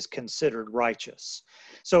is considered righteous.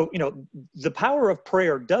 So, the power of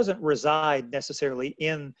prayer doesn't reside necessarily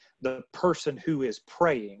in the person who is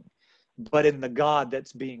praying, but in the God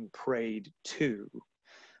that's being prayed to.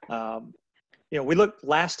 We looked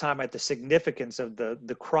last time at the significance of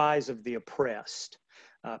the cries of the oppressed,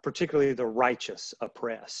 particularly the righteous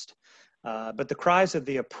oppressed, but the cries of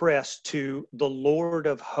the oppressed to the Lord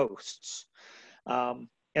of hosts.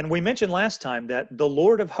 And we mentioned last time that the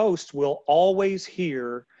Lord of hosts will always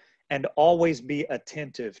hear and always be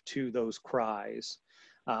attentive to those cries.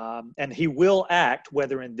 And he will act,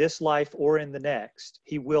 whether in this life or in the next,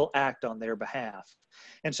 he will act on their behalf.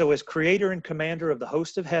 And so as creator and commander of the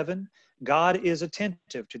host of heaven, God is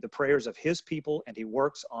attentive to the prayers of his people, and he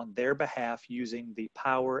works on their behalf using the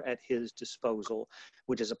power at his disposal,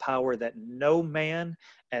 which is a power that no man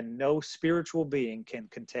and no spiritual being can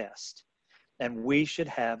contest. And we should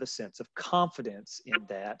have a sense of confidence in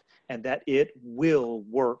that, and that it will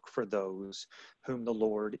work for those whom the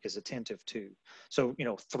Lord is attentive to. So,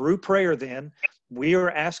 through prayer then, we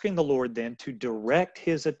are asking the Lord then to direct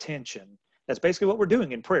his attention. That's basically what we're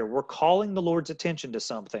doing in prayer. We're calling the Lord's attention to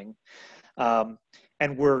something,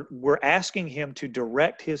 and we're asking him to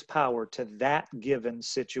direct his power to that given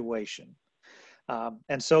situation.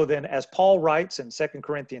 And so then, as Paul writes in 2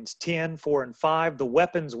 Corinthians 10, 4 and 5, the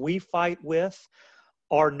weapons we fight with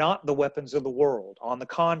are not the weapons of the world. On the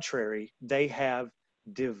contrary, they have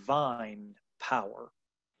divine power.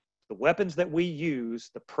 The weapons that we use,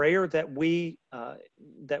 the prayer that we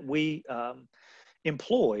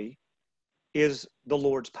employ, is the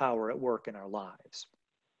Lord's power at work in our lives.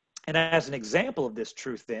 And as an example of this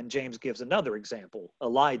truth, then, James gives another example,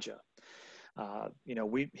 Elijah.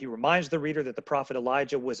 He reminds the reader that the prophet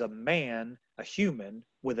Elijah was a man, a human,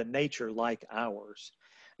 with a nature like ours.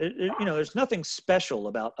 There's nothing special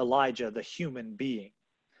about Elijah, the human being.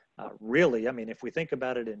 Really, if we think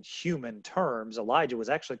about it in human terms, Elijah was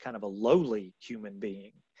actually kind of a lowly human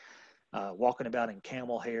being. walking about in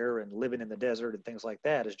camel hair and living in the desert and things like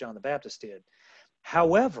that, as John the Baptist did.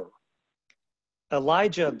 However,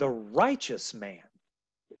 Elijah, the righteous man,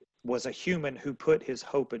 was a human who put his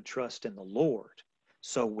hope and trust in the Lord.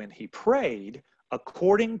 So when he prayed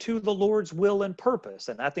according to the Lord's will and purpose,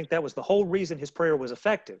 and I think that was the whole reason his prayer was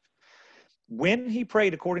effective. When he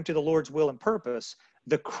prayed according to the Lord's will and purpose,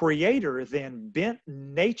 the Creator then bent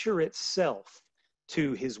nature itself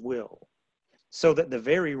to his will, so that the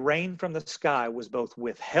very rain from the sky was both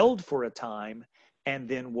withheld for a time and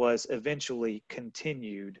then was eventually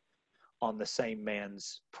continued on the same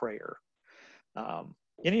man's prayer.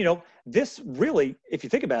 And you know, this really, if you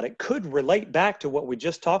think about it, could relate back to what we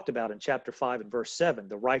just talked about in chapter 5 and verse 7,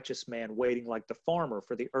 the righteous man waiting like the farmer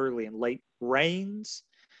for the early and late rains.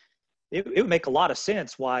 It would make a lot of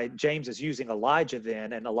sense why James is using Elijah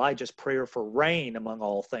then, and Elijah's prayer for rain among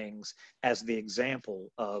all things, as the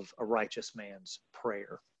example of a righteous man's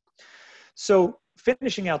prayer. So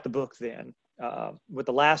finishing out the book then, with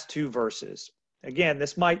the last two verses, again,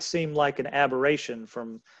 this might seem like an aberration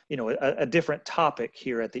from, you know, a different topic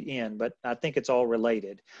here at the end, but I think it's all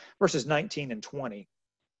related. Verses 19 and 20.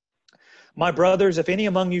 My brothers, if any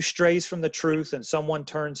among you strays from the truth and someone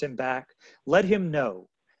turns him back, let him know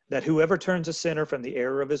that whoever turns a sinner from the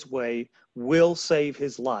error of his way will save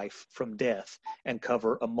his life from death and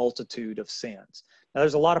cover a multitude of sins. Now,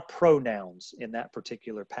 there's a lot of pronouns in that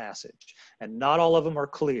particular passage, and not all of them are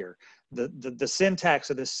clear. The syntax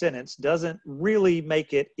of this sentence doesn't really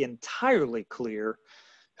make it entirely clear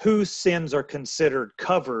whose sins are considered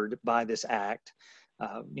covered by this act,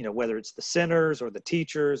 you know, whether it's the sinners or the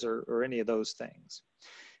teachers or any of those things.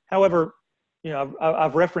 However, you know,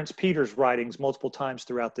 I've referenced Peter's writings multiple times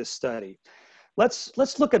throughout this study.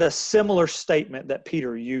 Let's look at a similar statement that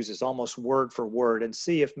Peter uses, almost word for word, and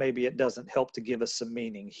see if maybe it doesn't help to give us some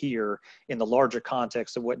meaning here in the larger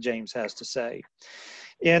context of what James has to say.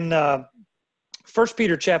 In 1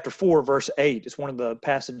 Peter chapter 4, verse 8, is one of the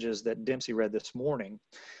passages that Dempsey read this morning.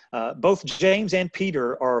 Both James and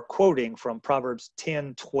Peter are quoting from Proverbs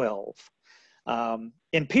 10:12.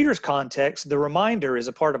 In Peter's context, the reminder is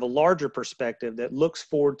a part of a larger perspective that looks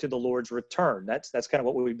forward to the Lord's return. That's kind of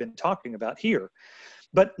what we've been talking about here.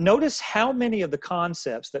 But notice how many of the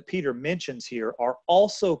concepts that Peter mentions here are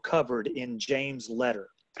also covered in James' letter.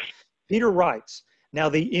 Peter writes, now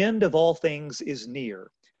the end of all things is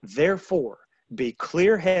near. Therefore, be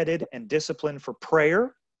clear-headed and disciplined for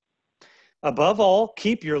prayer. Above all,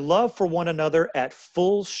 keep your love for one another at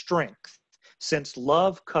full strength, since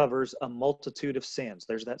love covers a multitude of sins.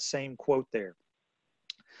 There's that same quote there.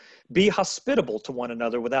 Be hospitable to one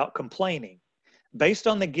another without complaining. Based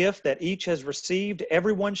on the gift that each has received,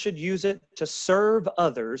 everyone should use it to serve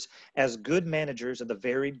others as good managers of the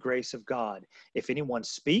varied grace of God. If anyone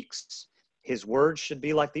speaks, his words should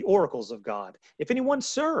be like the oracles of God. If anyone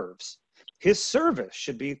serves, his service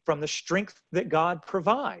should be from the strength that God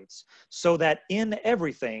provides, so that in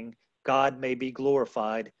everything God may be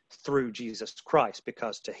glorified through Jesus Christ,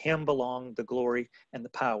 because to him belong the glory and the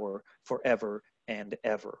power forever and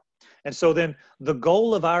ever. And so then the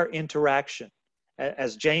goal of our interaction,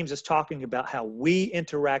 as James is talking about how we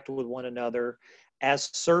interact with one another as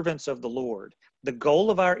servants of the Lord, the goal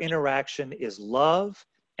of our interaction is love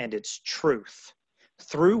and it's truth,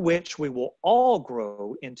 through which we will all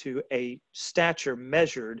grow into a stature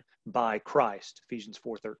measured by Christ, Ephesians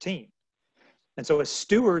 4:13. And so as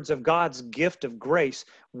stewards of God's gift of grace,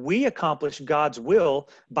 we accomplish God's will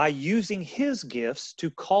by using his gifts to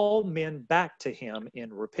call men back to him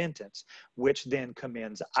in repentance, which then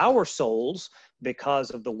commends our souls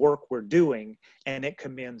because of the work we're doing, and it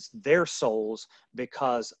commends their souls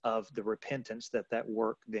because of the repentance that that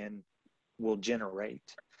work then will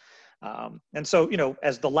generate. And so, you know,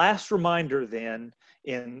 as the last reminder then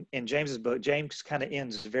in James's book, James kind of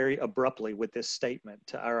ends very abruptly with this statement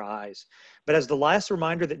to our eyes. But as the last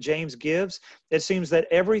reminder that James gives, it seems that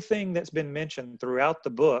everything that's been mentioned throughout the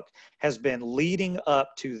book has been leading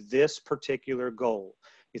up to this particular goal.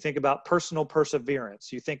 You think about personal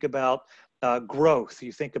perseverance, you think about growth,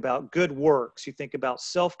 you think about good works, you think about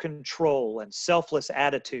self-control and selfless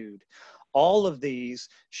attitude. All of these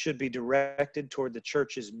should be directed toward the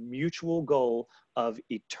church's mutual goal of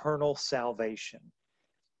eternal salvation.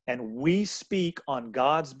 And we speak on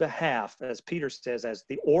God's behalf, as Peter says, as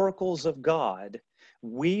the oracles of God.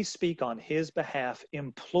 We speak on his behalf,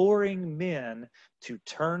 imploring men to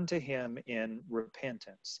turn to him in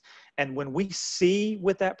repentance. And when we see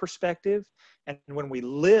with that perspective, and when we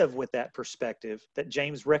live with that perspective that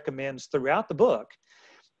James recommends throughout the book,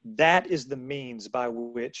 that is the means by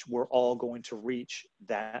which we're all going to reach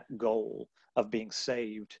that goal of being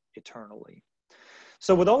saved eternally.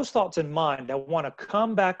 So with those thoughts in mind, I want to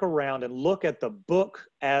come back around and look at the book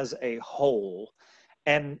as a whole.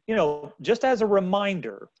 And, just as a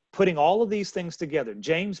reminder, putting all of these things together,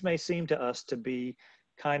 James may seem to us to be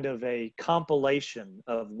kind of a compilation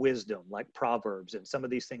of wisdom, like Proverbs, and some of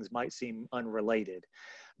these things might seem unrelated.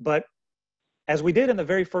 But as we did in the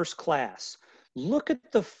very first class, look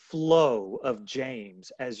at the flow of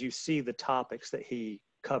James as you see the topics that he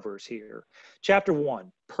covers here. Chapter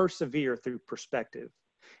 1, persevere through perspective.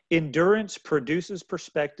 Endurance produces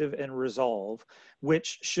perspective and resolve,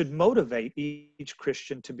 which should motivate each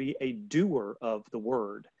Christian to be a doer of the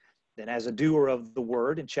word. Then, as a doer of the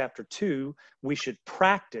word, in chapter 2, we should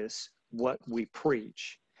practice what we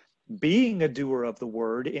preach. Being a doer of the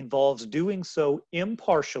word involves doing so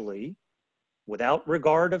impartially, without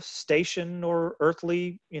regard of station or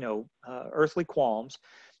earthly qualms,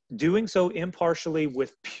 doing so impartially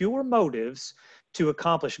with pure motives to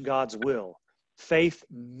accomplish God's will. Faith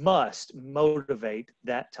must motivate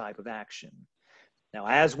that type of action. Now,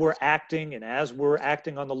 as we're acting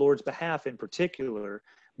on the Lord's behalf in particular,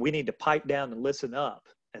 we need to pipe down and listen up,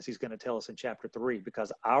 as he's going to tell us in chapter 3,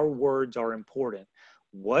 because our words are important.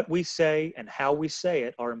 What we say and how we say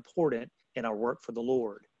it are important in our work for the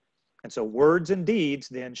Lord. And so words and deeds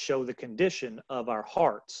then show the condition of our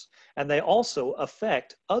hearts, and they also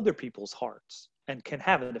affect other people's hearts and can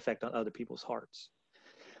have an effect on other people's hearts.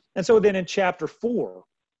 And so then in chapter 4,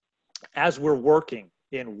 as we're working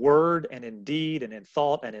in word and in deed and in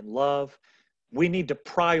thought and in love, we need to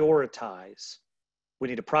prioritize. We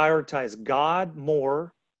need to prioritize God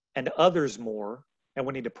more and others more, and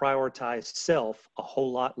we need to prioritize self a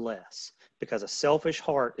whole lot less, because a selfish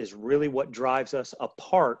heart is really what drives us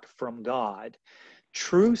apart from God.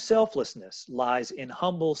 True selflessness lies in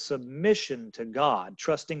humble submission to God,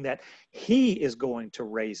 trusting that he is going to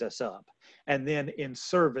raise us up, and then in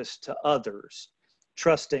service to others,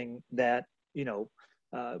 trusting that,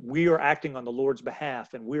 we are acting on the Lord's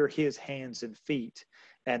behalf and we're his hands and feet,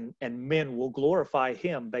 and men will glorify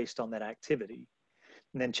him based on that activity.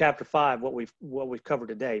 And then chapter 5, what we've covered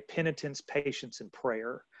today, penitence, patience, and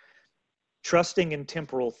prayer. Trusting in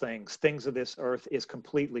temporal things of this earth, is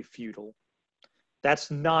completely futile.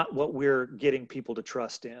 That's not what we're getting people to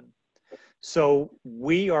trust in. So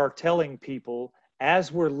we are telling people,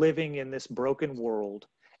 as we're living in this broken world,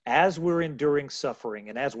 as we're enduring suffering,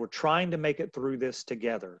 and as we're trying to make it through this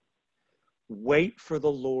together, wait for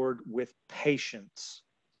the Lord with patience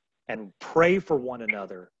and pray for one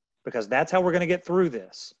another, because that's how we're going to get through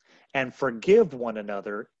this, and forgive one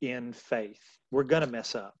another in faith. We're going to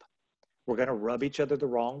mess up. We're going to rub each other the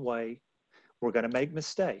wrong way. We're going to make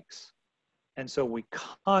mistakes. And so we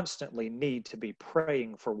constantly need to be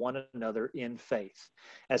praying for one another in faith.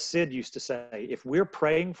 As Sid used to say, if we're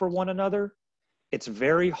praying for one another, it's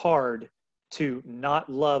very hard to not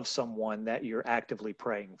love someone that you're actively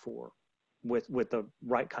praying for with the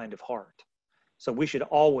right kind of heart. So we should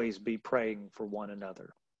always be praying for one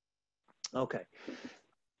another. Okay.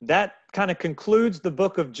 That kind of concludes the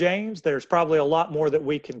book of James. There's probably a lot more that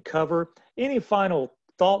we can cover. Any final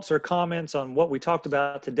thoughts or comments on what we talked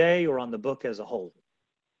about today or on the book as a whole?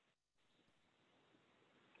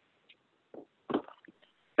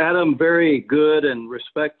 Adam, very good and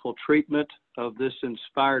respectful treatment of this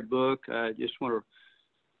inspired book. I just want to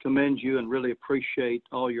commend you and really appreciate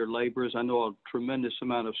all your labors. I know a tremendous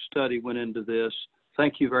amount of study went into this.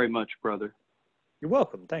 Thank you very much, brother. You're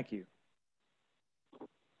welcome. Thank you.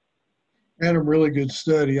 Adam, really good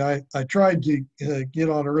study. I tried to get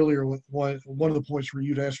on earlier with one of the points where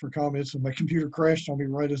you'd ask for comments, and my computer crashed on me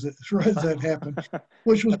right as that happened,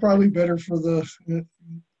 which was probably better for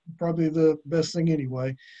probably the best thing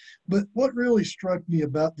anyway. But what really struck me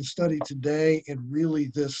about the study today, and really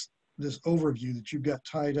this overview that you've got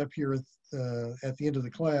tied up here at the end of the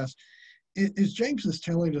class, is James is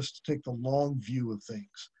telling us to take the long view of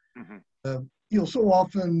things. Mm-hmm. So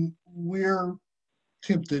often we're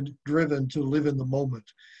tempted, driven to live in the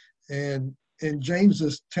moment. And James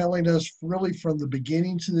is telling us really from the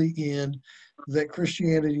beginning to the end that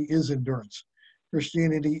Christianity is endurance.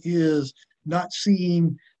 Christianity is not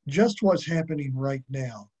seeing just what's happening right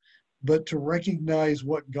now, but to recognize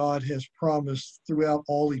what God has promised throughout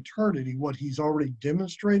all eternity, what he's already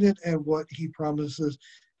demonstrated and what he promises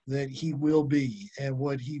that he will be and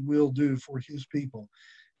what he will do for his people.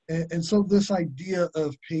 And so this idea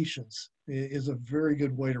of patience is a very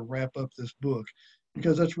good way to wrap up this book,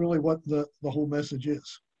 because that's really what the whole message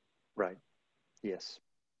is. Right. Yes.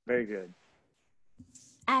 Very good.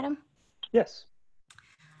 Adam? Yes.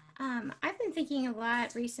 I've been thinking a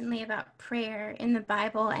lot recently about prayer in the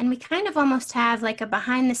Bible, and we kind of almost have like a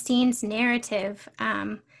behind the scenes narrative,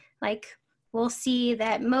 like we'll see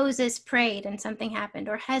that Moses prayed and something happened,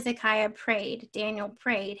 or Hezekiah prayed, Daniel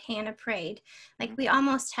prayed, Hannah prayed. Like, we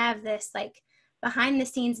almost have this like behind the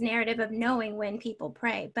scenes narrative of knowing when people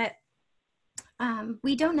pray, but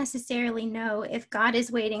we don't necessarily know if God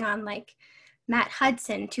is waiting on like Matt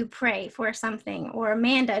Hudson to pray for something, or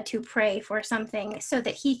Amanda to pray for something, so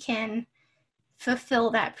that he can fulfill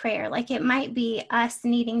that prayer. Like, it might be us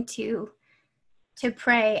needing to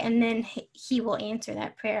pray, and then he will answer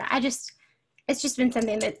that prayer. It's just been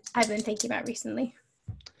something that I've been thinking about recently.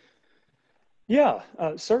 Yeah,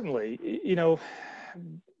 certainly.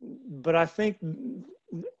 But I think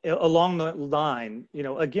along the line,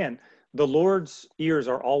 again, the Lord's ears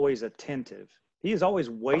are always attentive. He is always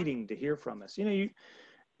waiting to hear from us. You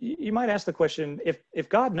might ask the question, if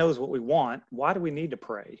God knows what we want, why do we need to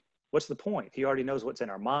pray? What's the point? He already knows what's in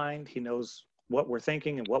our mind. He knows what we're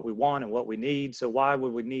thinking and what we want and what we need. So why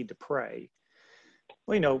would we need to pray?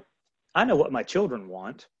 Well, I know what my children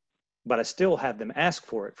want, but I still have them ask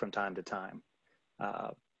for it from time to time.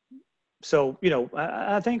 So,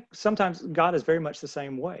 I think sometimes God is very much the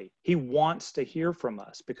same way. He wants to hear from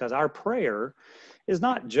us, because our prayer is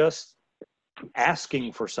not just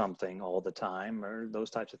asking for something all the time or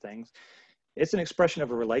those types of things. It's an expression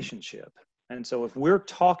of a relationship. And so if we're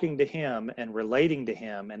talking to him and relating to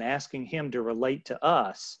him and asking him to relate to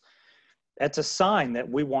us, that's a sign that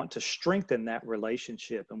we want to strengthen that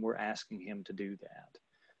relationship, and we're asking him to do that.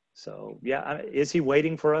 So, yeah, is he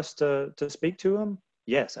waiting for us to speak to him?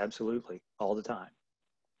 Yes, absolutely, all the time.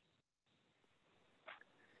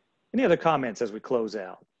 Any other comments as we close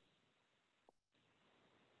out?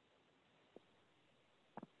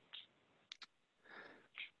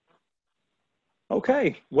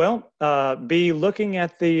 Okay, well, be looking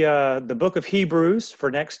at the book of Hebrews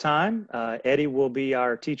for next time. Eddie will be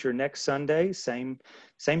our teacher next Sunday, same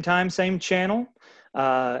time, same channel.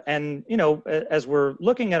 And as we're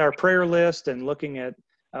looking at our prayer list and looking at,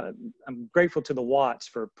 I'm grateful to the Watts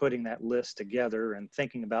for putting that list together and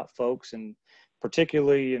thinking about folks, and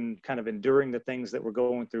particularly in kind of enduring the things that we're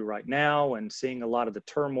going through right now and seeing a lot of the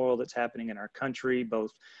turmoil that's happening in our country,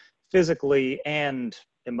 both physically and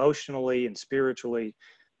emotionally and spiritually.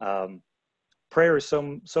 Prayer is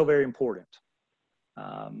so very important.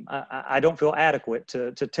 I don't feel adequate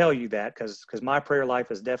to tell you that, because my prayer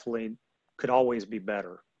life is definitely could always be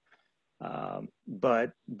better.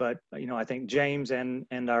 But I think James and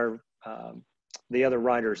our the other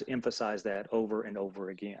writers emphasize that over and over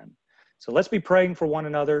again. So let's be praying for one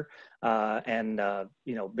another, and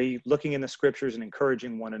be looking in the scriptures and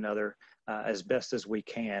encouraging one another as best as we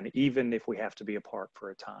can, even if we have to be apart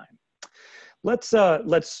for a time. Let's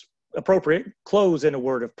close in a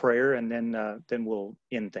word of prayer, and then we'll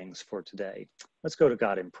end things for today. Let's go to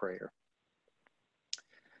God in prayer.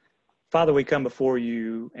 Father, we come before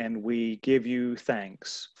you and we give you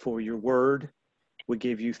thanks for your word. We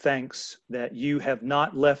give you thanks that you have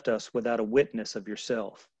not left us without a witness of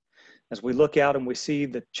yourself. As we look out and we see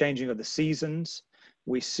the changing of the seasons,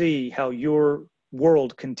 we see how your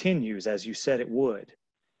world continues as you said it would.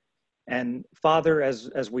 And Father,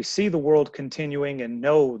 as we see the world continuing and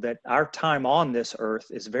know that our time on this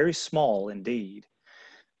earth is very small indeed,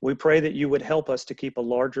 we pray that you would help us to keep a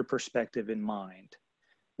larger perspective in mind.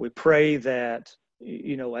 We pray that,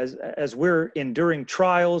 as we're enduring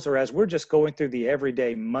trials, or as we're just going through the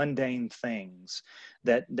everyday mundane things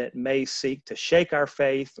that may seek to shake our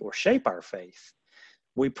faith or shape our faith,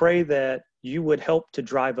 we pray that you would help to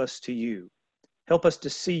drive us to you. Help us to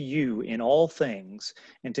see you in all things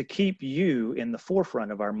and to keep you in the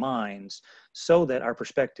forefront of our minds, so that our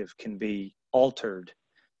perspective can be altered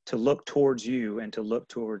to look towards you and to look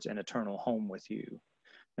towards an eternal home with you.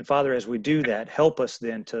 And Father, as we do that, help us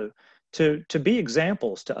then to be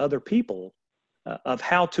examples to other people of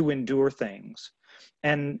how to endure things,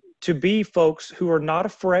 and to be folks who are not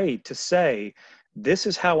afraid to say, this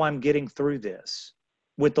is how I'm getting through this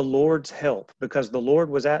with the Lord's help, because the Lord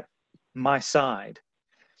was at my side,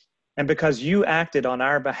 and because you acted on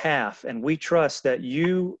our behalf, and we trust that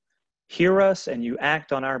you hear us and you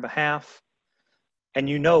act on our behalf, and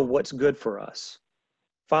you know what's good for us.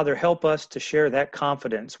 Father, help us to share that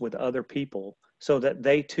confidence with other people, so that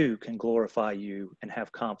they too can glorify you and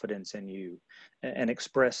have confidence in you and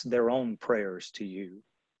express their own prayers to you.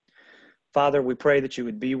 Father, we pray that you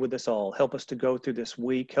would be with us all. Help us to go through this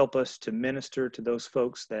week. Help us to minister to those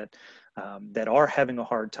folks that are having a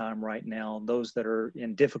hard time right now, those that are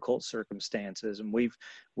in difficult circumstances. And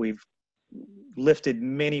we've lifted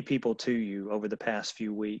many people to you over the past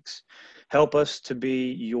few weeks. Help us to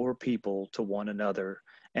be your people to one another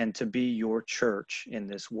and to be your church in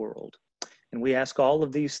this world. And we ask all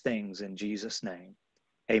of these things in Jesus' name.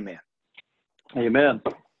 Amen. Amen.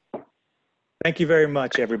 Thank you very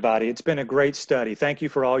much, everybody. It's been a great study. Thank you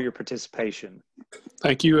for all your participation.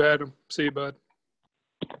 Thank you, Adam. See you, bud.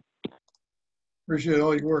 Appreciate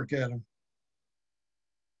all your work, Adam.